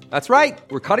you. That's right.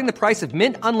 We're cutting the price of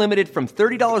Mint Unlimited from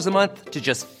 $30 a month to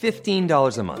just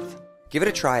 $15 a month. Give it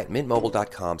a try at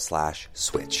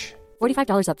mintmobile.com/switch.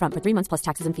 $45 up front for 3 months plus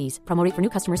taxes and fees. Promo rate for new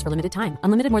customers for limited time.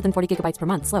 Unlimited more than 40 gigabytes per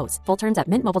month. Slows full terms at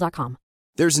mintmobile.com.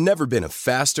 There's never been a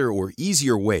faster or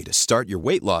easier way to start your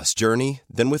weight loss journey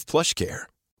than with PlushCare.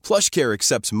 PlushCare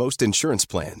accepts most insurance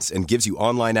plans and gives you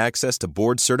online access to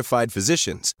board-certified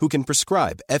physicians who can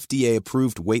prescribe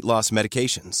FDA-approved weight loss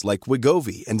medications like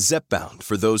Wegovy and Zepbound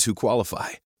for those who qualify.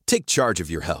 Take charge of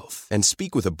your health and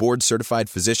speak with a board-certified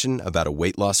physician about a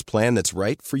weight loss plan that's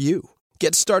right for you.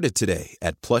 Get started today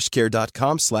at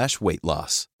plushcare.com/weight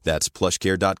loss. That's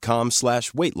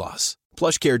plushcare.com/weight loss.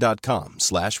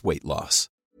 plushcare.com/weight loss.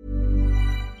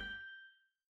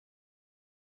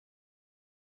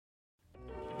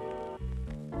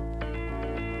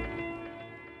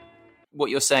 What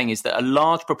you're saying is that a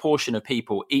large proportion of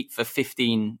people eat for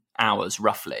 15 hours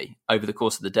roughly over the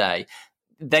course of the day.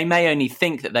 they may only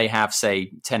think that they have,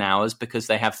 say, 10 hours because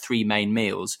they have 3 main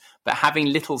meals, but having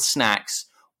little snacks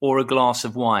or a glass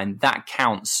of wine, that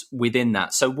counts within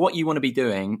that. So what you want to be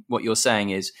doing, what you're saying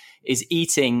is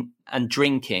eating and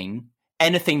drinking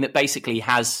anything that basically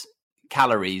has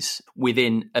calories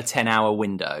within a 10-hour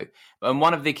window. And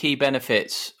one of the key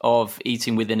benefits of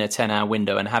eating within a 10-hour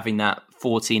window and having that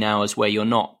 14 hours where you're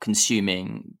not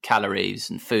consuming calories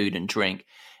and food and drink,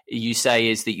 you say,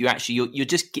 is that you're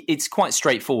just, it's quite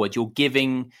straightforward. You're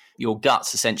giving your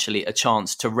guts essentially a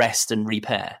chance to rest and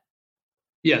repair.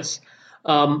 Yes.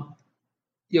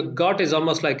 Your gut is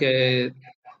almost like a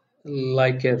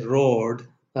road,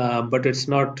 but it's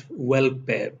not well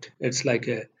paved. It's like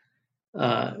a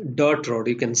dirt road,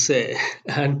 you can say.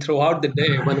 And throughout the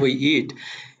day, when we eat,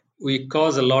 we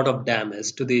cause a lot of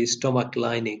damage to the stomach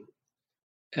lining.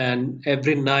 And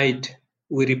every night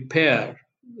we repair,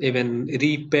 even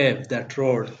repave that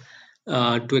road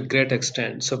to a great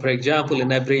extent. So, for example,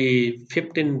 in every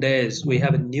 15 days, we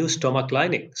have a new stomach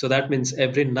lining. So that means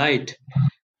every night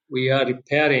we are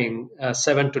repairing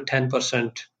 7 to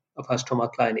 10% of our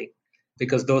stomach lining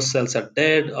because those cells are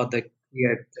dead or they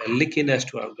get leakiness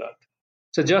to our gut.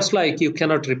 So just like you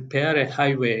cannot repair a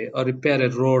highway or repair a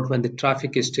road when the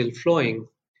traffic is still flowing,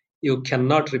 you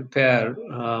cannot repair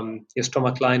your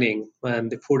stomach lining when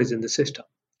the food is in the system.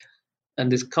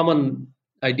 And this common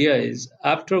idea is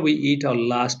after we eat our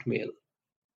last meal,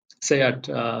 say at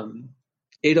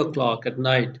 8 o'clock at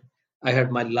night, I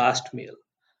had my last meal.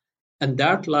 And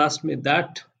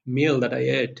that meal that I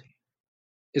ate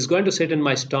is going to sit in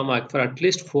my stomach for at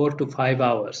least 4 to 5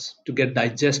 hours to get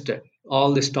digested.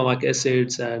 All the stomach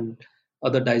acids and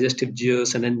other digestive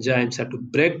juice and enzymes have to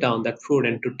break down that food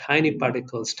into tiny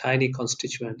particles, tiny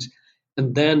constituents,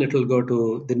 and then it will go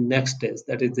to the next stage,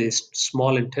 that is the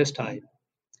small intestine.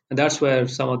 And that's where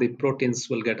some of the proteins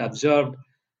will get absorbed.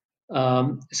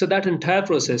 So that entire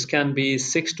process can be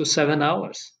 6 to 7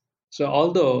 hours. So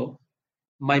although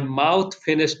my mouth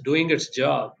finished doing its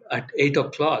job at 8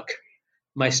 o'clock,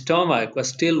 my stomach was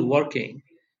still working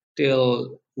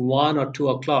till 1 or 2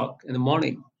 o'clock in the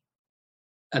morning.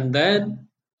 And then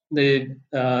the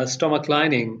stomach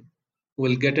lining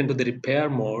will get into the repair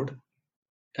mode.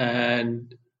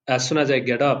 And as soon as I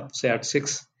get up, say at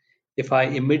 6, if I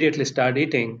immediately start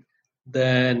eating,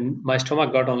 then my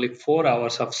stomach got only 4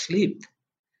 hours of sleep,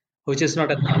 which is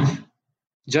not enough.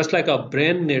 Just like our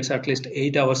brain needs at least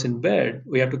 8 hours in bed,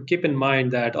 we have to keep in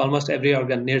mind that almost every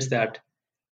organ needs that.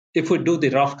 If we do the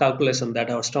rough calculation that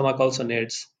our stomach also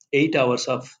needs 8 hours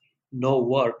of no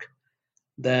work,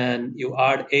 then you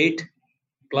add 8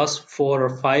 plus 4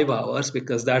 or 5 hours,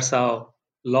 because that's how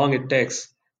long it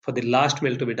takes for the last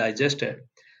meal to be digested.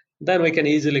 Then we can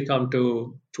easily come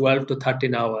to 12 to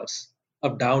 13 hours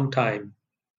of downtime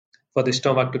for the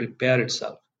stomach to repair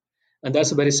itself. And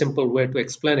that's a very simple way to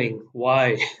explaining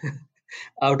why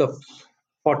out of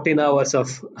 14 hours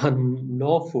of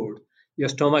no food, your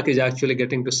stomach is actually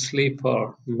getting to sleep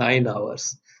for 9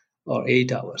 hours or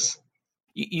 8 hours.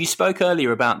 You spoke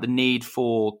earlier about the need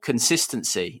for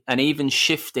consistency and even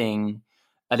shifting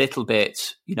a little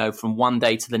bit, from one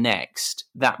day to the next.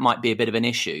 That might be a bit of an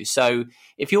issue. So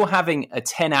if you're having a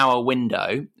 10-hour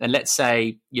window, and let's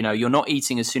say, you're not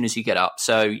eating as soon as you get up.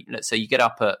 So let's say you get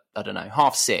up at,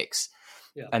 6:30,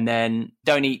 and then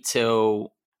don't eat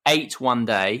till 8 one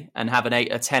day and have a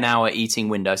 10-hour eating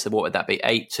window. So what would that be?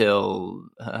 8 till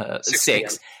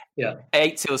 6. Yeah.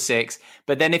 8 till 6.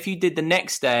 But then if you did the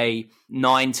next day,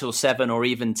 9 till 7 or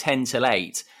even 10 till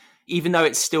 8, even though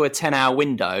it's still a 10-hour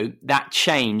window, that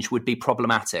change would be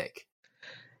problematic.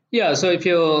 Yeah. So if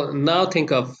you now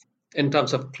think of in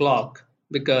terms of clock,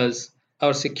 because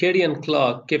our circadian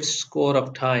clock keeps score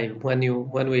of time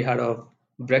when we had our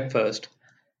breakfast,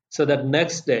 so that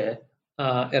next day,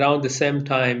 around the same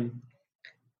time,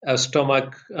 our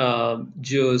stomach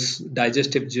juice,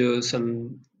 digestive juice,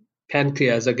 and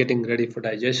pancreas are getting ready for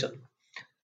digestion.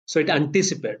 So it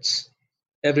anticipates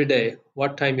every day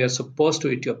what time you're supposed to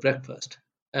eat your breakfast.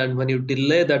 And when you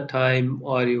delay that time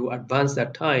or you advance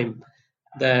that time,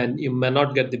 then you may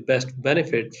not get the best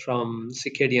benefit from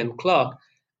circadian clock.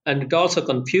 And it also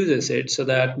confuses it, so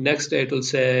that next day it will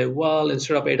say, well,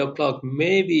 instead of 8 o'clock,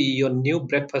 maybe your new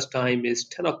breakfast time is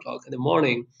 10 o'clock in the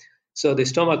morning. So the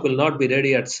stomach will not be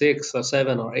ready at 6 or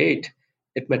 7 or 8.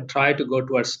 It may try to go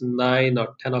towards 9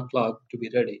 or 10 o'clock to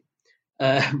be ready.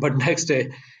 But next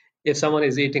day, if someone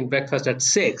is eating breakfast at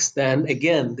 6, then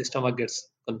again, the stomach gets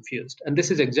confused. And this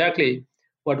is exactly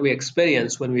what we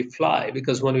experience when we fly,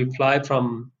 because when we fly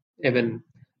from even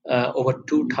over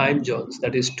 2 time zones,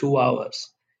 that is 2 hours,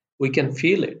 we can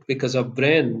feel it because our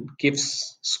brain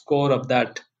keeps score of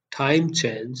that time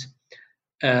change.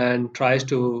 and tries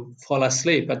to fall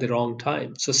asleep at the wrong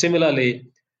time. So similarly,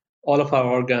 all of our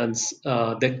organs,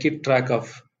 they keep track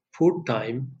of food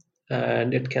time,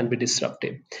 and it can be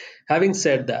disruptive. Having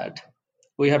said that,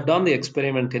 we have done the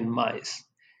experiment in mice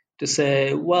to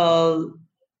say, well,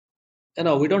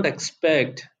 we don't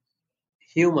expect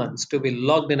humans to be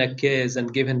locked in a cage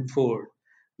and given food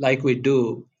like we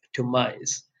do to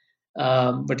mice.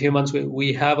 But humans,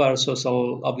 we have our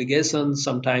social obligations.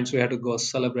 Sometimes we have to go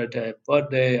celebrate a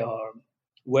birthday or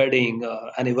wedding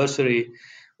or anniversary.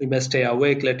 We may stay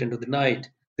awake late into the night.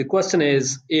 The question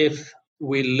is, if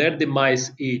we let the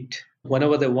mice eat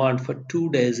whenever they want for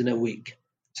 2 days in a week,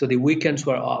 so the weekends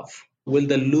were off, will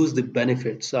they lose the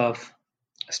benefits of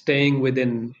staying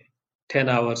within 10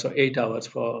 hours or 8 hours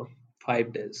for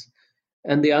 5 days?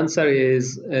 And the answer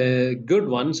is a good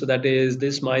one. So that is,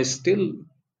 these mice still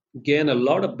gain a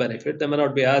lot of benefit. They may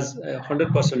not be as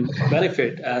 100%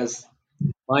 benefit as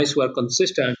mice who are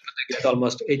consistent, but they get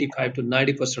almost 85 to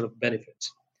 90% of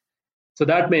benefits. So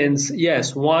that means,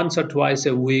 yes, once or twice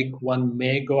a week, one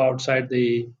may go outside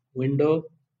the window,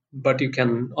 but you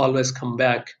can always come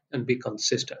back and be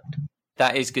consistent.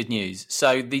 That is good news.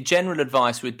 So the general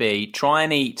advice would be try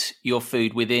and eat your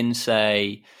food within,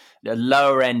 say, the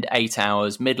lower end 8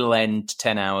 hours, middle end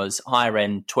 10 hours, higher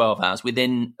end 12 hours,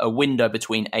 within a window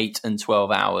between 8 and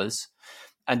 12 hours,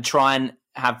 and try and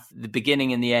have the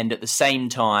beginning and the end at the same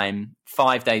time,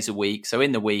 5 days a week. So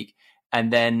in the week,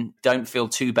 and then don't feel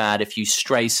too bad if you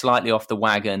stray slightly off the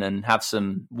wagon and have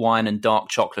some wine and dark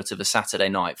chocolate of a Saturday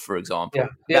night, for example.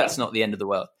 Yeah. That's not the end of the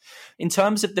world. In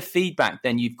terms of the feedback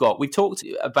then we've talked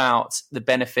about the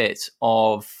benefit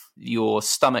of your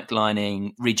stomach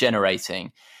lining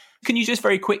regenerating. Can you just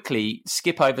very quickly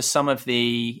skip over some of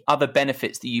the other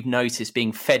benefits that you've noticed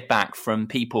being fed back from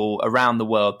people around the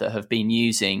world that have been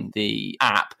using the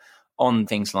app on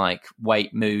things like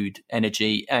weight, mood,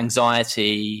 energy,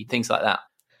 anxiety, things like that?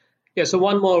 Yeah, so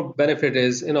one more benefit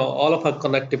is, all of our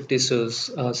connective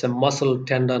tissues, some muscle,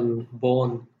 tendon,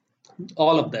 bone,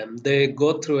 all of them, they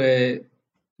go through a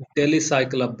daily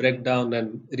cycle of breakdown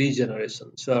and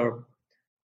regeneration. So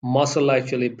muscle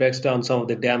actually breaks down some of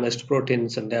the damaged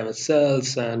proteins and damaged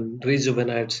cells and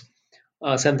rejuvenates.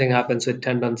 Same thing happens with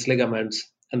tendons, ligaments,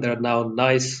 and there are now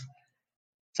nice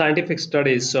scientific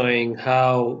studies showing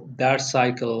how that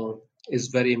cycle is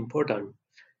very important.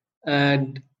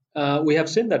 And we have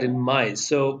seen that in mice.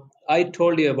 So I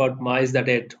told you about mice that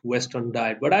ate Western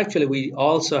diet, but actually we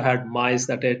also had mice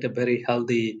that ate a very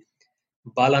healthy,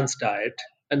 balanced diet,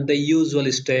 and they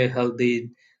usually stay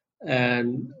healthy,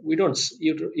 and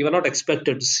you are not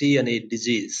expected to see any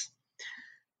disease.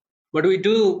 But we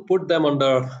do put them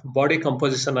under body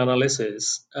composition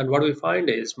analysis, and what we find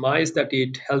is mice that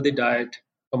eat healthy diet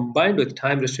combined with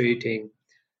time restricted eating,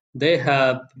 they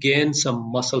have gained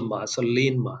some muscle mass or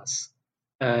lean mass.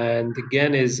 And the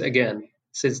gain is, again,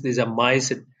 since these are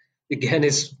mice, the gain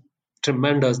is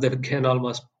tremendous. They gain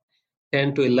almost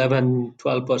 10 to 11,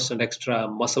 12% extra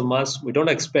muscle mass. We don't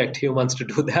expect humans to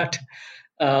do that.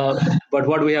 But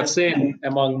what we have seen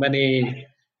among many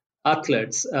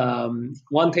athletes,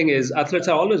 one thing is athletes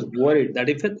are always worried that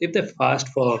if they fast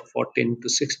for 14 to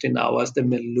 16 hours, they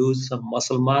may lose some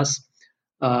muscle mass.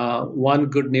 One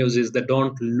good news is they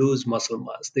don't lose muscle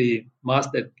mass. The mass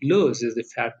they lose is the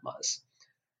fat mass.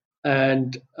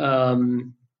 And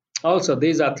also,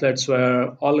 these athletes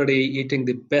were already eating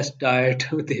the best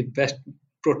diet with the best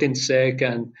protein shake.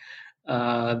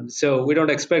 And so we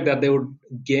don't expect that they would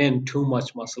gain too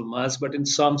much muscle mass. But in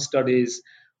some studies,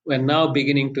 we're now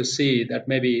beginning to see that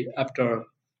maybe after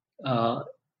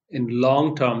in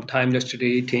long-term time-restricted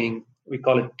eating, we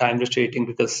call it time-restricted eating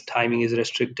because timing is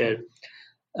restricted,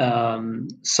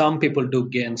 some people do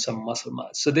gain some muscle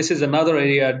mass. So this is another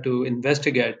area to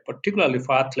investigate, particularly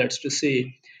for athletes, to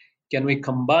see, can we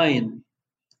combine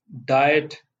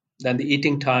diet, then the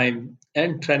eating time,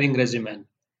 and training regimen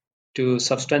to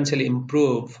substantially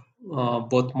improve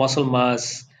both muscle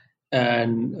mass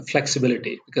and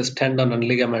flexibility, because tendon and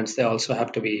ligaments, they also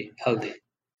have to be healthy.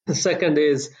 The second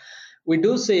is we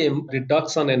do see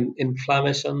reduction in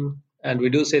inflammation, and we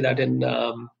do see that in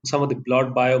some of the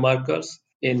blood biomarkers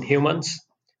in humans.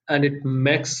 And it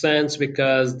makes sense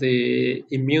because the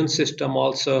immune system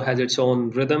also has its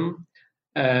own rhythm.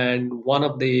 And one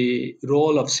of the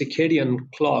role of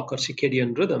circadian clock or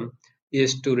circadian rhythm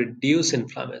is to reduce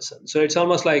inflammation. So it's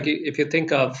almost like if you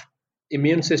think of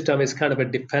immune system is kind of a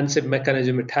defensive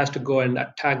mechanism, it has to go and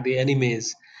attack the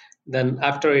enemies. Then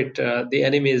after the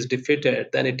enemy is defeated,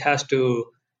 then it has to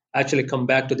actually come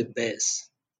back to the base.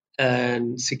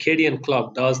 And circadian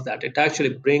clock does that. It actually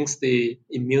brings the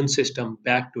immune system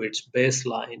back to its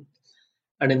baseline.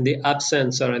 And in the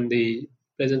absence or in the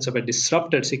presence of a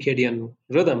disrupted circadian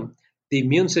rhythm, the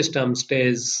immune system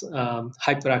stays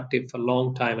hyperactive for a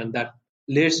long time, and that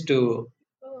leads to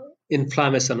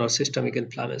inflammation or systemic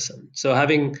inflammation. So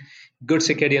having good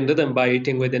circadian rhythm by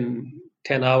eating within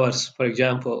 10 hours, for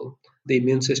example, the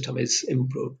immune system is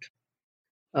improved.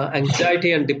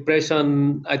 Anxiety and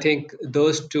depression, I think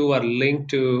those two are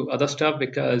linked to other stuff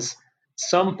because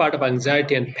some part of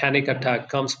anxiety and panic attack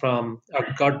comes from our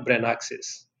gut-brain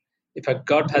axis. If a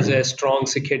gut has a strong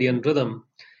circadian rhythm,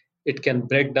 it can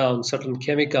break down certain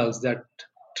chemicals that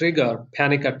trigger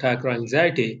panic attack or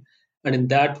anxiety. And in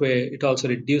that way, it also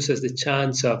reduces the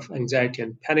chance of anxiety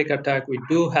and panic attack. We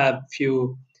do have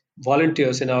few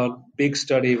volunteers in our big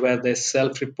study where they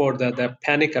self-report that their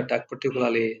panic attack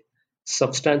particularly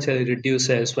substantially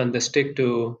reduces when they stick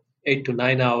to 8 to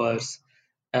 9 hours.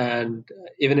 And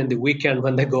even in the weekend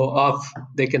when they go off,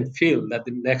 they can feel that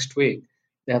the next week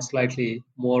they have slightly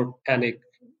more panic.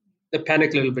 They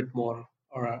panic a little bit more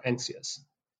or are anxious.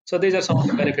 So these are some of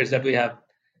the benefits that we have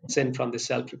seen from the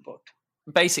self-report.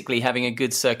 Basically, having a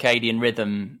good circadian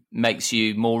rhythm makes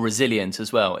you more resilient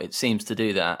as well. It seems to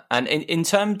do that. And in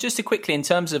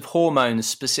terms of hormones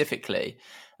specifically,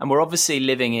 and we're obviously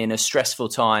living in a stressful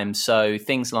time, so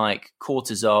things like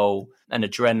cortisol and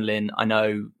adrenaline, I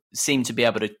know, seem to be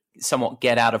able to somewhat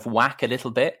get out of whack a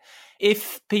little bit.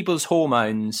 If people's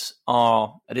hormones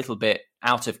are a little bit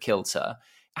out of kilter,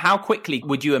 how quickly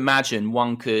would you imagine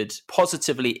one could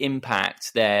positively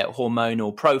impact their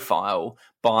hormonal profile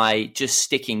by just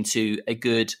sticking to a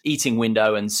good eating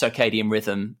window and circadian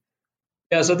rhythm?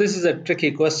 Yeah, so this is a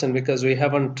tricky question because we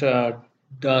haven't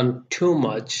done too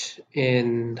much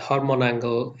in hormone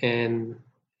angle in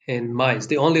mice.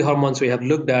 The only hormones we have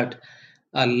looked at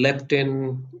are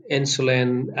leptin,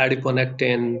 insulin,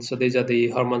 adiponectin. So these are the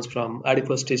hormones from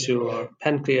adipose tissue or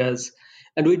pancreas.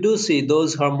 And we do see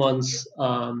those hormones,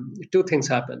 two things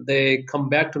happen. They come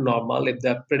back to normal if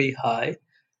they're pretty high.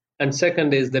 And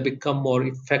second is they become more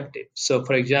effective. So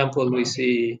for example, we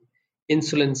see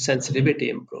insulin sensitivity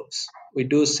improves. We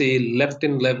do see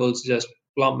leptin levels just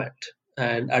plummet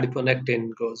and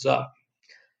adiponectin goes up.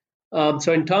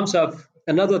 So in terms of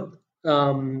another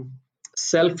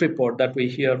self-report that we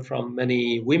hear from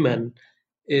many women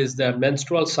is that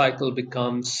menstrual cycle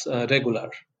becomes regular.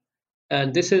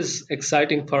 And this is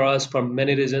exciting for us for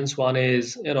many reasons. One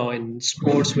is, in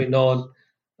sports, we know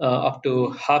up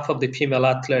to half of the female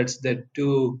athletes that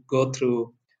do go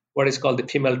through what is called the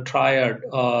female triad,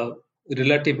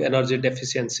 relative energy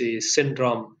deficiency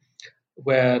syndrome,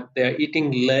 where they're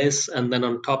eating less, and then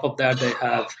on top of that, they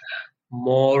have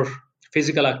more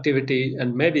physical activity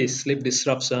and maybe sleep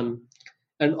disruption.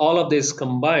 And all of this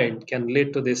combined can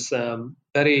lead to this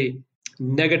very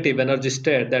negative energy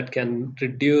state that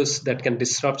can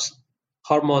disrupt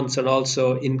hormones and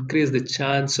also increase the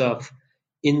chance of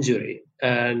injury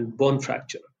and bone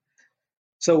fracture.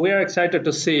 So we are excited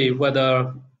to see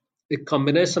whether the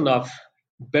combination of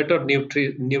better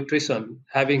nutrition,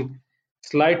 having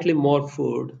slightly more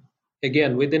food,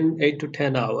 again, within 8 to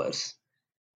 10 hours,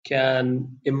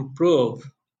 can improve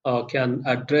or can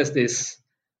address this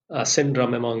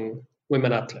syndrome among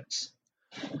women athletes.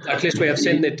 At least we have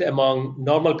seen it among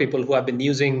normal people who have been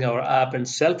using our app and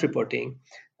self-reporting.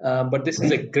 But this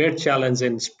is a great challenge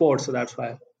in sports, so that's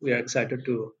why we are excited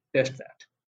to test that.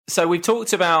 So we've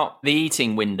talked about the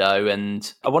eating window,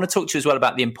 and I want to talk to you as well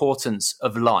about the importance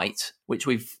of light, which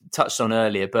we've touched on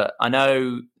earlier. But I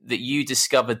know that you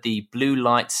discovered the blue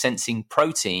light sensing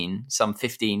protein some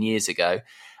 15 years ago.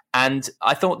 And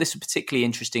I thought this was particularly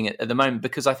interesting at the moment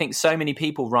because I think so many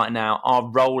people right now are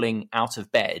rolling out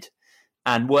of bed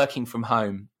and working from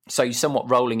home. So you're somewhat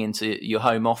rolling into your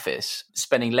home office,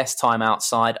 spending less time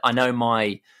outside. I know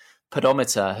my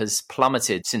pedometer has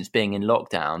plummeted since being in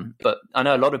lockdown, but I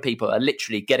know a lot of people are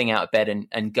literally getting out of bed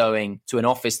and going to an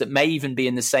office that may even be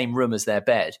in the same room as their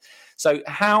bed. So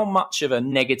how much of a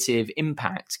negative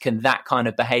impact can that kind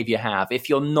of behavior have if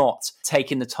you're not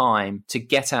taking the time to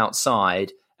get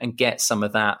outside and get some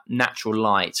of that natural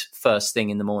light first thing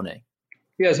in the morning?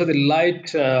 Yeah, so the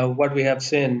light, what we have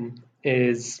seen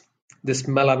is this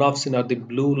melanopsin or the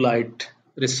blue light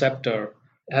receptor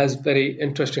has very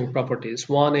interesting properties.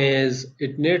 One is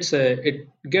it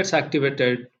gets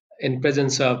activated in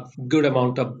presence of good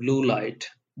amount of blue light,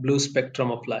 blue spectrum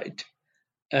of light,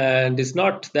 and is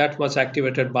not that much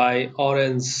activated by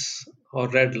orange or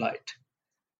red light.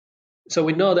 So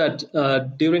we know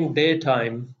that during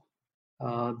daytime,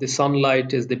 the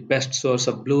sunlight is the best source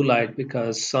of blue light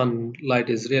because sunlight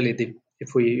is really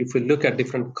if we look at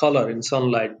different color in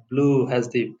sunlight, blue has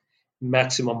the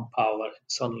maximum power in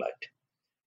sunlight.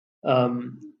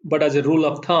 But as a rule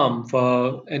of thumb,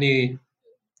 for any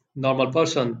normal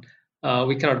person,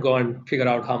 we cannot go and figure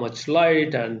out how much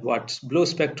light and what's blue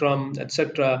spectrum,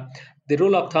 etc. The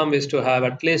rule of thumb is to have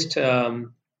at least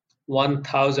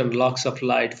 1,000 lux of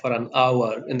light for an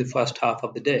hour in the first half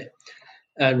of the day.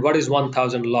 And what is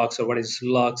 1,000 lux, or what is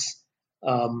lux?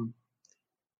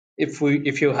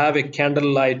 If you have a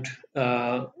candlelight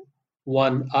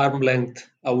 1 arm length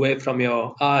away from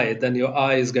your eye, then your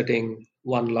eye is getting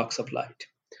 1 lux of light.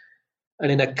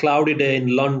 And in a cloudy day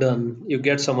in London, you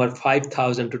get somewhere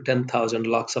 5,000 to 10,000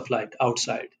 lux of light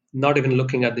outside, not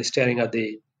even staring at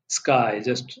the sky,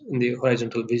 just in the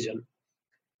horizontal vision.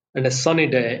 And a sunny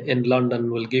day in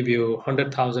London will give you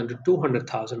 100,000 to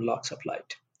 200,000 lux of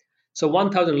light. So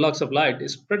 1,000 lux of light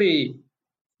is pretty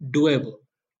doable.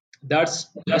 That's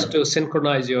just to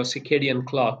synchronize your circadian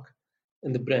clock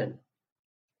in the brain.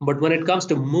 But when it comes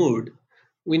to mood,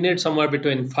 we need somewhere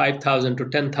between 5,000 to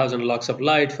 10,000 lux of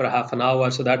light for half an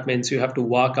hour. So that means you have to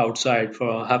walk outside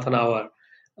for half an hour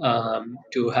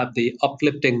to have the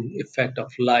uplifting effect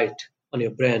of light on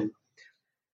your brain.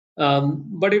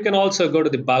 But you can also go to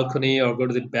the balcony or go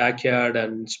to the backyard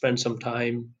and spend some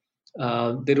time.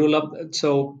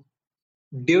 So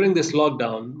during this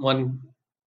lockdown,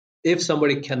 if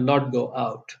somebody cannot go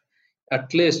out,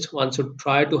 at least one should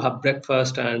try to have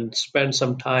breakfast and spend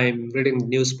some time reading the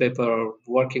newspaper or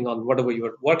working on whatever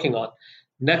you're working on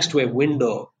next to a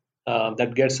window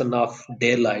that gets enough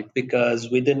daylight, because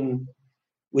within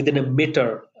a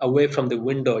meter away from the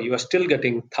window, you are still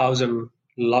getting 1,000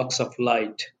 lux of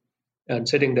light, and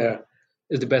sitting there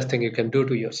is the best thing you can do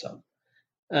to yourself.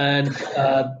 And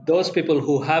those people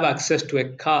who have access to a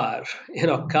car,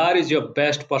 car is your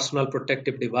best personal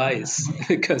protective device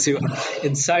because you're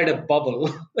inside a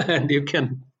bubble and you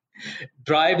can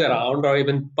drive around or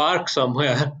even park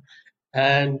somewhere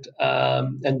and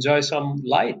enjoy some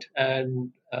light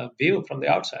and view from the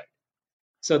outside.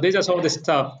 So these are some of the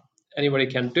stuff anybody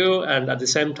can do. And at the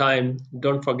same time,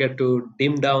 don't forget to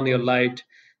dim down your light,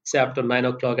 say after 9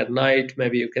 o'clock at night.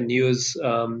 Maybe you can use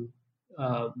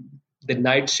the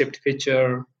night shift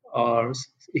feature or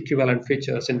equivalent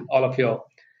features in all of your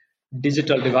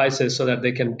digital devices so that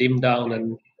they can dim down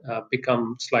and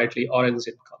become slightly orange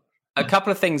in color. A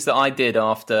couple of things that I did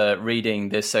after reading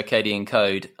the Circadian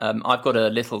Code. I've got a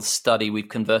little study. We've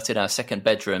converted our second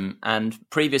bedroom, and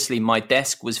previously my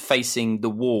desk was facing the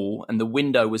wall and the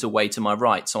window was away to my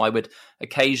right. So I would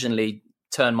occasionally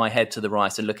turn my head to the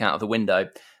right and look out of the window.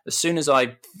 As soon as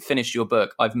I finished your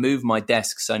book, I've moved my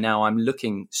desk, so now I'm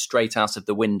looking straight out of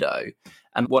the window.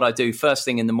 And what I do first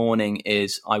thing in the morning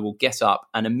is I will get up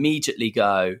and immediately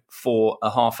go for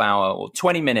a half hour or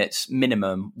 20 minutes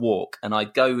minimum walk. And I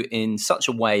go in such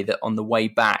a way that on the way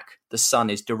back, the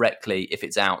sun is directly, if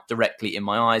it's out, directly in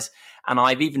my eyes. And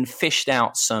I've even fished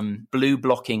out some blue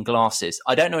blocking glasses.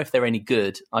 I don't know if they're any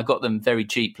good. I got them very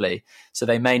cheaply, so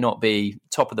they may not be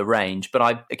top of the range. But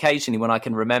I occasionally, when I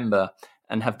can remember,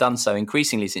 and have done so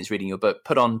increasingly since reading your book,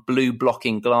 put on blue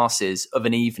blocking glasses of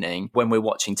an evening when we're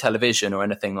watching television or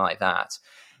anything like that.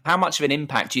 How much of an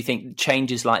impact do you think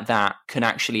changes like that can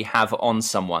actually have on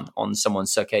someone's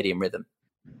circadian rhythm?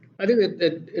 I think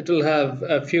it will have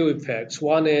a few effects.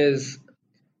 One is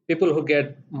people who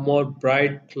get more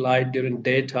bright light during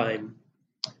daytime.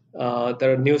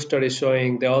 There are new studies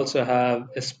showing they also have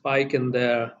a spike in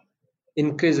their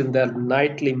increase in their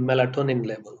nightly melatonin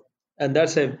level. And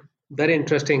that's a very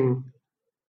interesting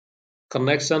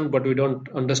connection, but we don't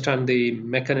understand the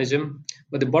mechanism.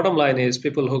 But the bottom line is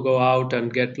people who go out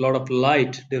and get a lot of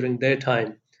light during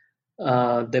daytime,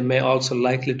 they may also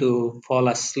likely to fall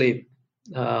asleep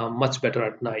much better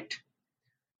at night.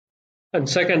 And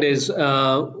second is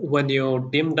when you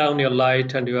dim down your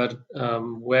light and you are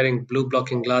wearing blue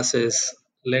blocking glasses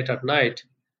late at night,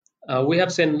 we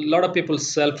have seen a lot of people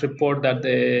self-report that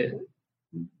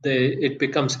it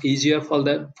becomes easier for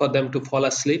them to fall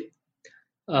asleep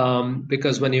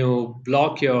because when you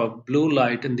block your blue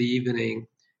light in the evening,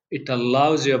 it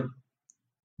allows your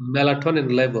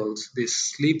melatonin levels, these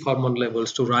sleep hormone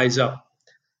levels, to rise up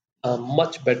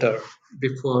much better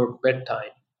before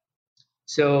bedtime.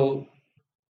 So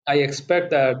I expect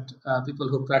that people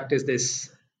who practice this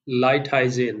light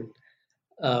hygiene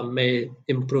may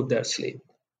improve their sleep.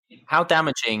 How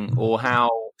damaging or how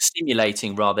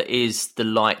stimulating rather is the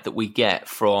light that we get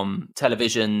from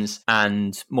televisions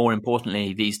and, more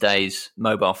importantly these days,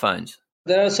 mobile phones?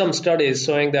 There are some studies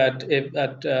showing that if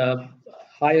at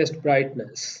highest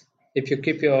brightness, if you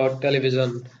keep your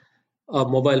television or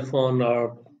mobile phone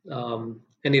or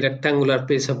any rectangular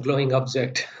piece of glowing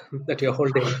object that you're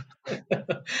holding,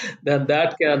 then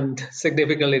that can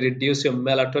significantly reduce your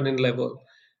melatonin level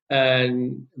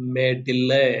and may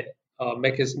delay or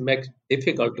make it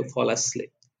difficult to fall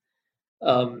asleep.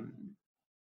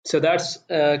 So that's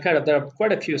there are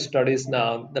quite a few studies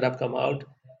now that have come out.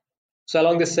 So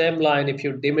along the same line, if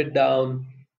you dim it down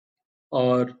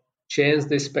or change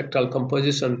the spectral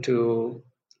composition to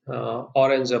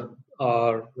orange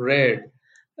or red,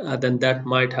 then that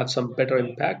might have some better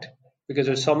impact, because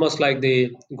it's almost like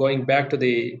going back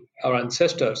to our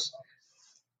ancestors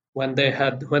when they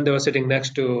were sitting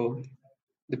next to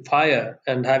the fire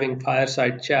and having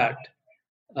fireside chat.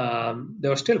 They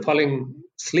were still falling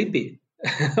sleepy,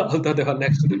 although they were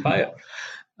next to the fire.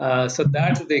 So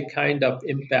that's the kind of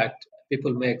impact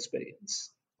people may experience.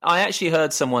 I actually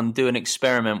heard someone do an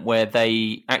experiment where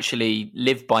they actually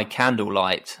lived by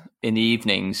candlelight in the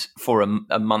evenings for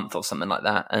a month or something like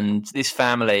that. And this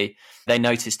family, they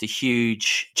noticed a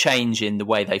huge change in the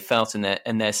way they felt in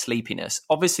their sleepiness.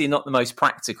 Obviously not the most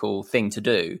practical thing to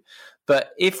do,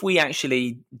 but if we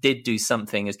actually did do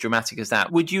something as dramatic as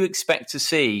that, would you expect to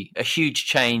see a huge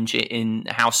change in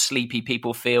how sleepy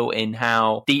people feel, in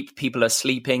how deep people are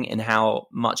sleeping, in how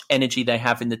much energy they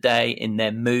have in the day, in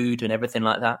their mood and everything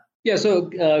like that? Yeah, so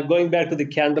going back to the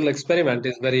candle experiment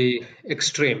is very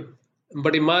extreme.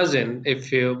 But imagine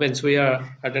once we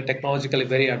are at a technologically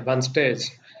very advanced stage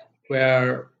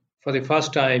where for the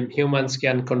first time humans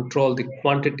can control the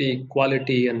quantity,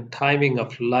 quality, and timing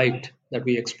of light that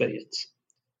we experience.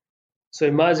 So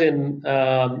imagine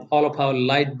all of our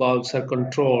light bulbs are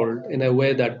controlled in a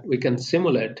way that we can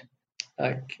simulate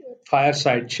a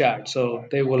fireside chat. So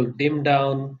they will dim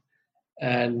down,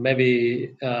 and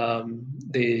maybe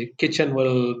the kitchen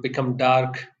will become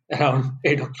dark around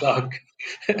 8 o'clock,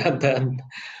 and then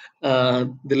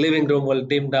the living room will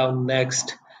dim down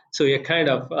next. So you're kind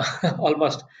of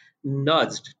almost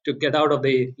nudged to get out of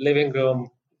the living room,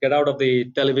 get out of the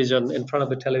television, in front of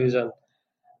the television,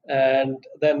 and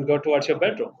then go towards your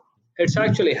bedroom. It's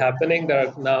actually happening.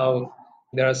 There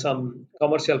are some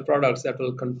commercial products that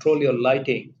will control your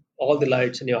lighting, all the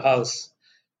lights in your house,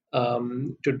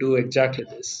 to do exactly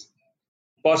this.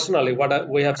 Personally, what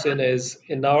we have seen is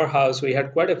in our house, we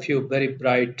had quite a few very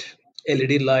bright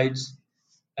LED lights,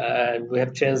 and we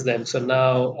have changed them. So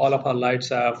now all of our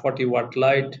lights are 40-watt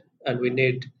light, and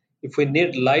if we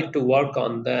need light to work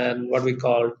on, then what we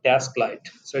call task light.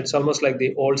 So it's almost like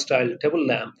the old style table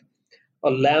lamp,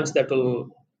 or lamps that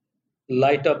will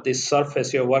light up the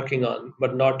surface you're working on,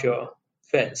 but not your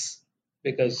face,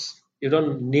 because you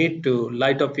don't need to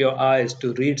light up your eyes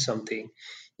to read something.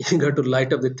 You got to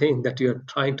light up the thing that you're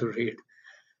trying to read.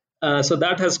 So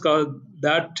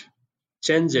that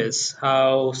changes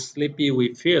how sleepy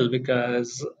we feel,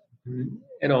 because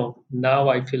now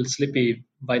I feel sleepy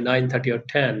by 9:30 or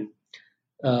 10.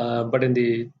 But in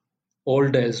the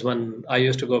old days, when I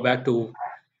used to go back to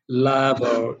lab,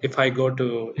 or if I go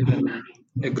to even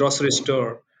a grocery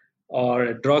store or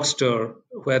a drugstore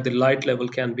where the light level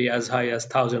can be as high as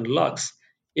 1,000 lux,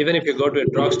 even if you go to a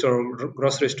drugstore or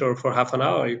grocery store for half an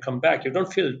hour, you come back, you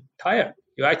don't feel tired.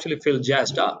 You actually feel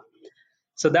jazzed up.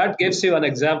 So that gives you an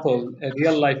example, a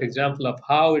real life example of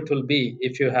how it will be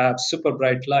if you have super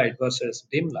bright light versus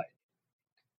dim light.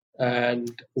 And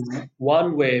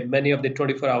one way many of the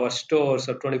 24-hour stores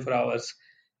or 24 hours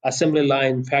assembly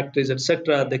line factories,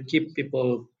 etc., they keep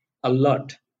people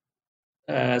alert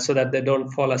so that they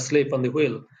don't fall asleep on the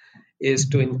wheel, is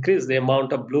to increase the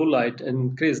amount of blue light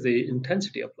and increase the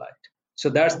intensity of light. So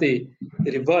that's the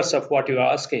reverse of what you're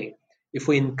asking. If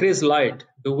we increase light,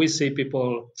 do we see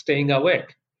people staying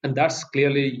awake? And that's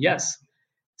clearly yes.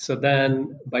 So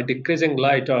then by decreasing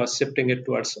light or shifting it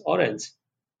towards orange,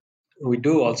 we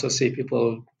do also see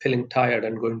people feeling tired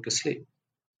and going to sleep.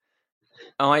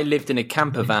 I lived in a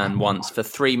camper van once for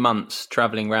 3 months,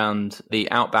 traveling around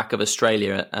the outback of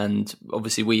Australia, and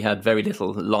obviously we had very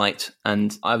little light,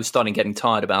 and I was starting getting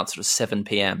tired about sort of 7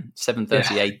 p.m.,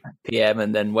 7:30, 8 p.m.,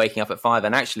 and then waking up at 5,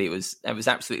 and actually it was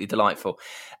absolutely delightful.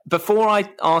 Before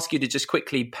I ask you to just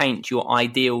quickly paint your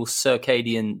ideal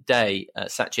circadian day,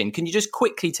 Sachin, can you just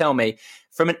quickly tell me,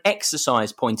 from an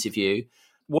exercise point of view,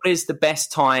 what is the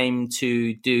best time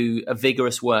to do a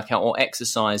vigorous workout or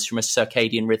exercise from a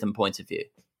circadian rhythm point of view?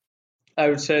 I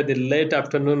would say the late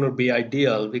afternoon would be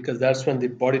ideal, because that's when the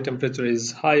body temperature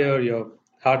is higher, your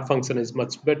heart function is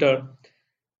much better,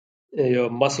 your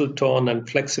muscle tone and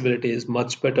flexibility is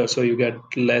much better, so you get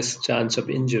less chance of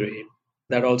injury.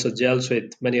 That also gels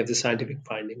with many of the scientific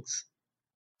findings.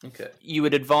 Okay. You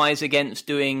would advise against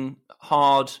doing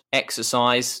hard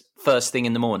exercise first thing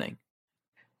in the morning?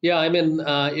 Yeah, I mean,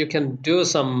 you can do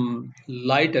some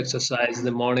light exercise in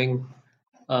the morning.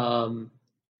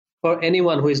 For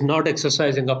anyone who is not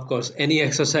exercising, of course, any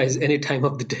exercise any time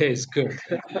of the day is good.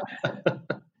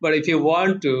 But if you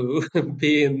want to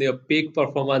be in your peak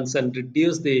performance and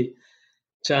reduce the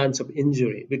chance of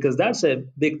injury, because that's a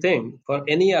big thing for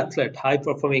any athlete, high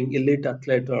performing elite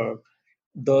athlete, or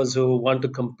those who want to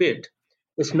compete.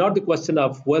 It's not the question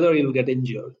of whether you'll get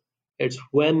injured, it's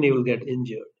when you will get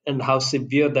injured and how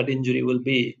severe that injury will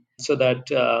be, so that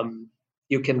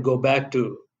you can go back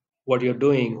to what you're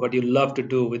doing, what you love to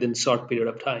do within short period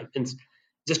of time. And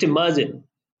just imagine,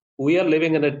 we are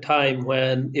living in a time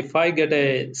when if I get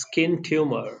a skin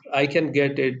tumor, I can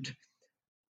get it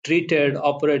treated,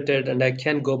 operated, and I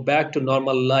can go back to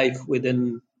normal life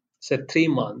within, say, 3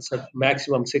 months, or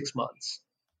maximum 6 months.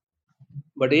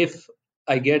 But if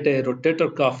I get a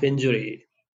rotator cuff injury,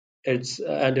 it's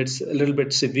a little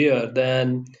bit severe,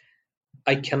 then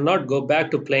I cannot go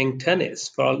back to playing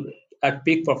tennis at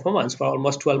peak performance for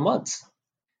almost 12 months.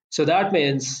 So that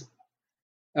means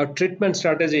our treatment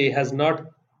strategy has not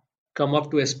come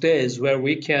up to a stage where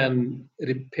we can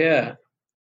repair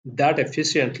that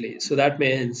efficiently. So that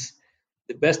means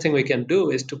the best thing we can do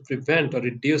is to prevent or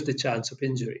reduce the chance of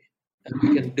injury. And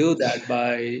we can do that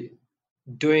by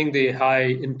doing the high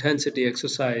intensity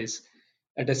exercise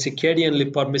at a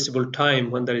circadianly permissible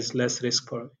time when there is less risk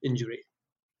for injury.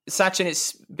 Sachin,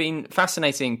 it's been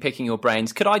fascinating picking your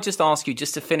brains. Could I just ask you,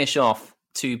 just to finish off,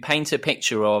 to paint a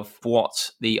picture of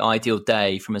what the ideal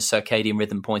day from a circadian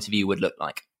rhythm point of view would look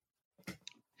like?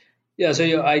 Yeah, so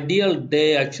your ideal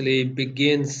day actually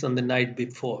begins on the night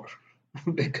before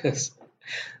because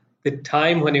the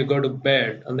time when you go to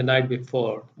bed on the night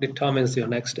before determines your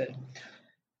next day.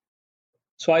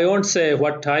 So I won't say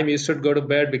what time you should go to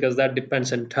bed because that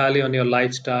depends entirely on your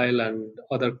lifestyle and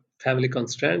other family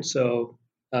constraints. So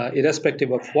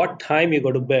irrespective of what time you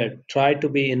go to bed, try to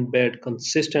be in bed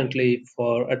consistently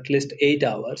for at least 8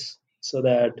 hours so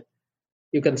that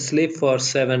you can sleep for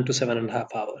 7 to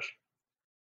 7.5 hours.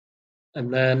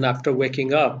 And then after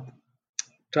waking up,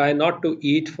 try not to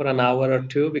eat for an hour or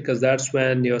two because that's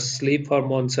when your sleep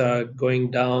hormones are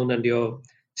going down and your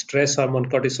stress hormone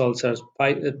cortisol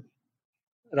are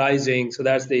rising. So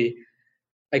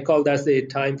I call that's the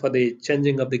time for the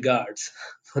changing of the guards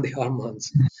for the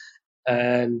hormones.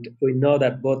 And we know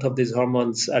that both of these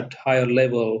hormones at higher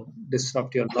level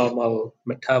disrupt your normal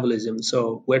metabolism.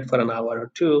 So wait for an hour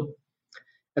or two.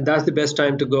 And that's the best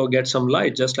time to go get some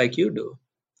light, just like you do,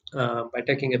 by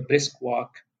taking a brisk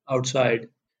walk outside.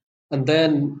 And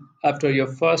then after your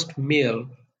first meal,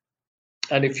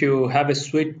 and if you have a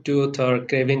sweet tooth or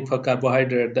craving for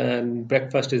carbohydrate, then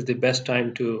breakfast is the best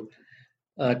time to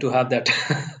have that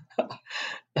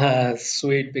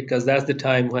sweet, because that's the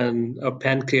time when our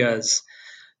pancreas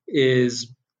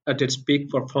is at its peak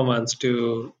performance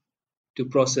to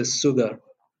process sugar.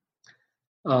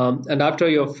 And after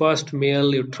your first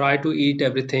meal, you try to eat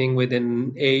everything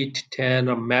within 8, 10,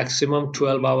 or maximum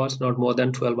 12 hours, not more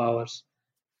than 12 hours.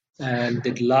 And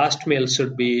the last meal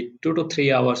should be 2 to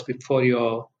 3 hours before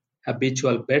your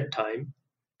habitual bedtime,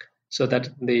 so that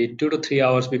the 2 to 3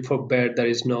 hours before bed, there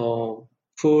is no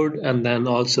food, and then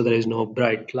also there is no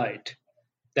bright light.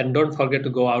 Then don't forget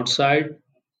to go outside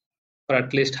for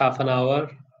at least half an hour,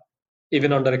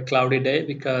 even under a cloudy day,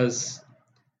 because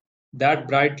that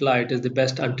bright light is the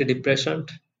best antidepressant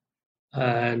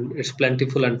and it's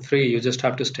plentiful and free. You just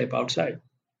have to step outside.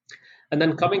 And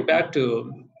then coming back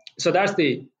to, so that's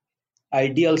the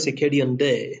ideal circadian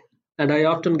day. And I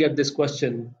often get this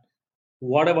question,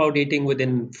 what about eating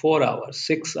within 4 hours,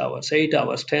 6 hours, 8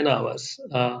 hours, 10 hours?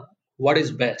 What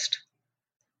is best?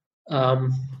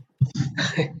 The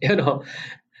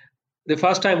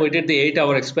first time we did the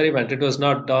 8-hour experiment, it was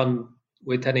not done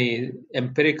with any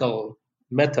empirical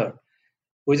method.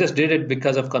 We just did it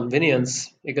because of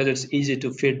convenience, because it's easy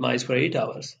to feed mice for 8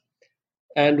 hours.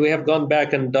 And we have gone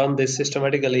back and done this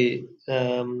systematically.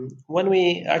 When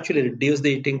we actually reduce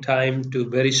the eating time to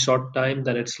very short time,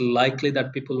 then it's likely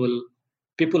that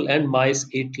people and mice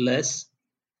eat less.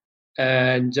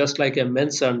 And just like I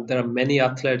mentioned, there are many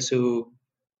athletes who,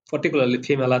 particularly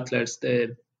female athletes,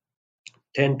 they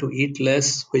tend to eat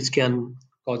less, which can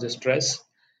cause stress.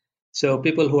 So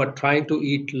people who are trying to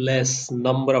eat less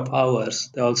number of hours,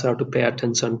 they also have to pay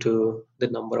attention to the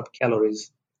number of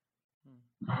calories.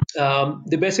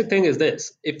 The basic thing is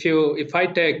this: if I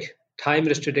take time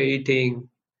restricted eating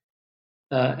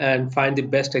and find the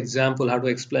best example how to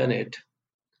explain it,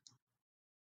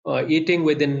 eating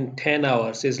within 10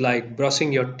 hours is like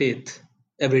brushing your teeth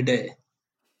every day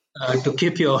to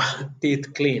keep your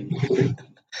teeth clean.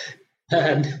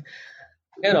 And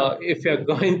if you're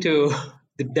going to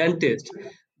the dentist,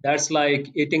 that's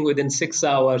like eating within 6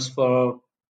 hours for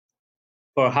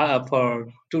 2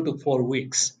 to 4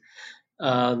 weeks.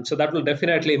 So that will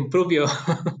definitely improve your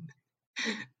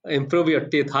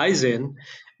teeth hygiene,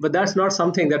 but that's not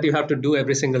something that you have to do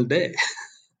every single day.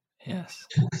 Yes.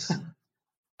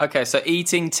 Okay, so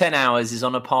eating 10 hours is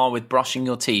on a par with brushing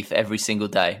your teeth every single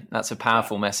day. That's a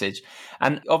powerful message.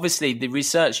 And obviously the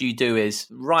research you do is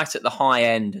right at the high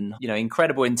end and,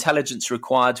 incredible intelligence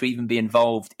required to even be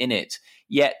involved in it.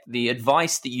 Yet the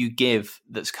advice that you give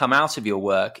that's come out of your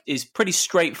work is pretty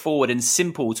straightforward and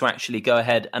simple to actually go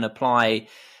ahead and apply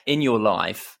in your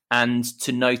life and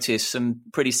to notice some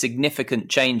pretty significant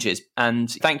changes.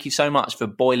 And thank you so much for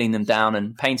boiling them down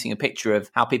and painting a picture of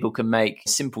how people can make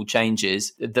simple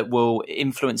changes that will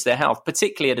influence their health,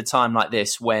 particularly at a time like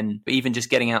this when even just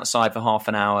getting outside for half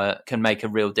an hour can make a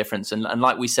real difference. And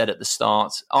like we said at the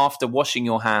start, after washing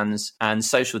your hands and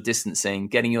social distancing,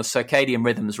 getting your circadian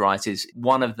rhythms right is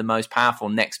one of the most powerful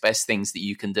next best things that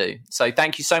you can do. So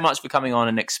thank you so much for coming on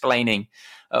and explaining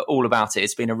all about it.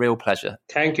 It's been a real pleasure.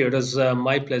 Thank you. It was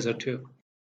my pleasure too.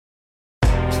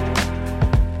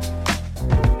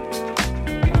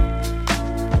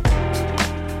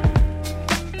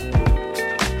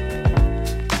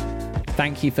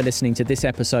 Thank you for listening to this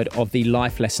episode of the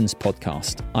Life Lessons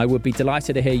podcast. I would be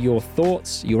delighted to hear your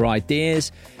thoughts, your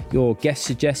ideas, your guest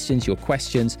suggestions, your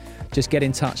questions. Just get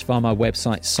in touch via my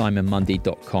website,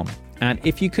 simonmundy.com. And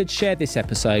if you could share this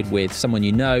episode with someone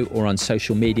you know or on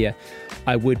social media,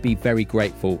 I would be very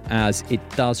grateful, as it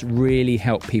does really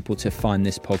help people to find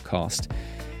this podcast.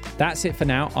 That's it for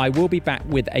now. I will be back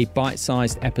with a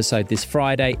bite-sized episode this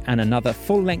Friday and another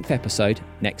full-length episode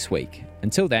next week.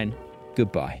 Until then,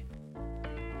 goodbye.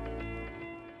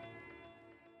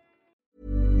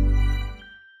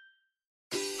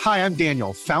 Hi, I'm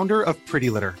Daniel, founder of Pretty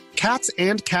Litter. Cats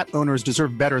and cat owners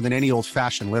deserve better than any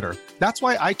old-fashioned litter. That's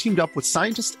why I teamed up with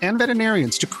scientists and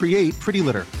veterinarians to create Pretty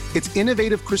Litter. Its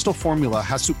innovative crystal formula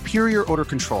has superior odor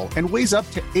control and weighs up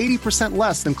to 80%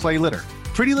 less than clay litter.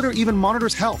 Pretty Litter even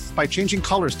monitors health by changing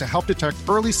colors to help detect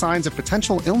early signs of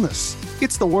potential illness.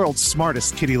 It's the world's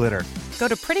smartest kitty litter. Go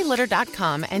to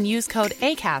prettylitter.com and use code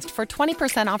ACAST for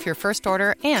 20% off your first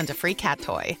order and a free cat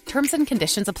toy. Terms and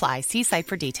conditions apply. See site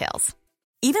for details.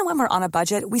 Even when we're on a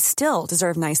budget, we still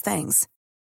deserve nice things.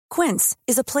 Quince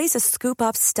is a place to scoop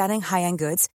up stunning high-end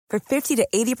goods for 50 to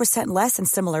 80% less than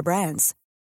similar brands.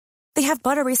 They have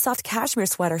buttery soft cashmere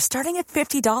sweaters starting at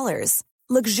 $50,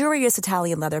 luxurious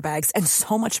Italian leather bags, and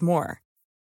so much more.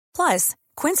 Plus,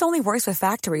 Quince only works with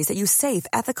factories that use safe,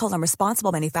 ethical, and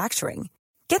responsible manufacturing.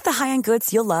 Get the high-end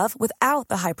goods you'll love without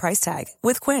the high price tag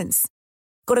with Quince.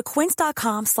 Go to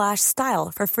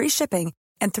quince.com/style for free shipping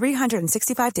and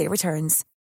 365-day returns.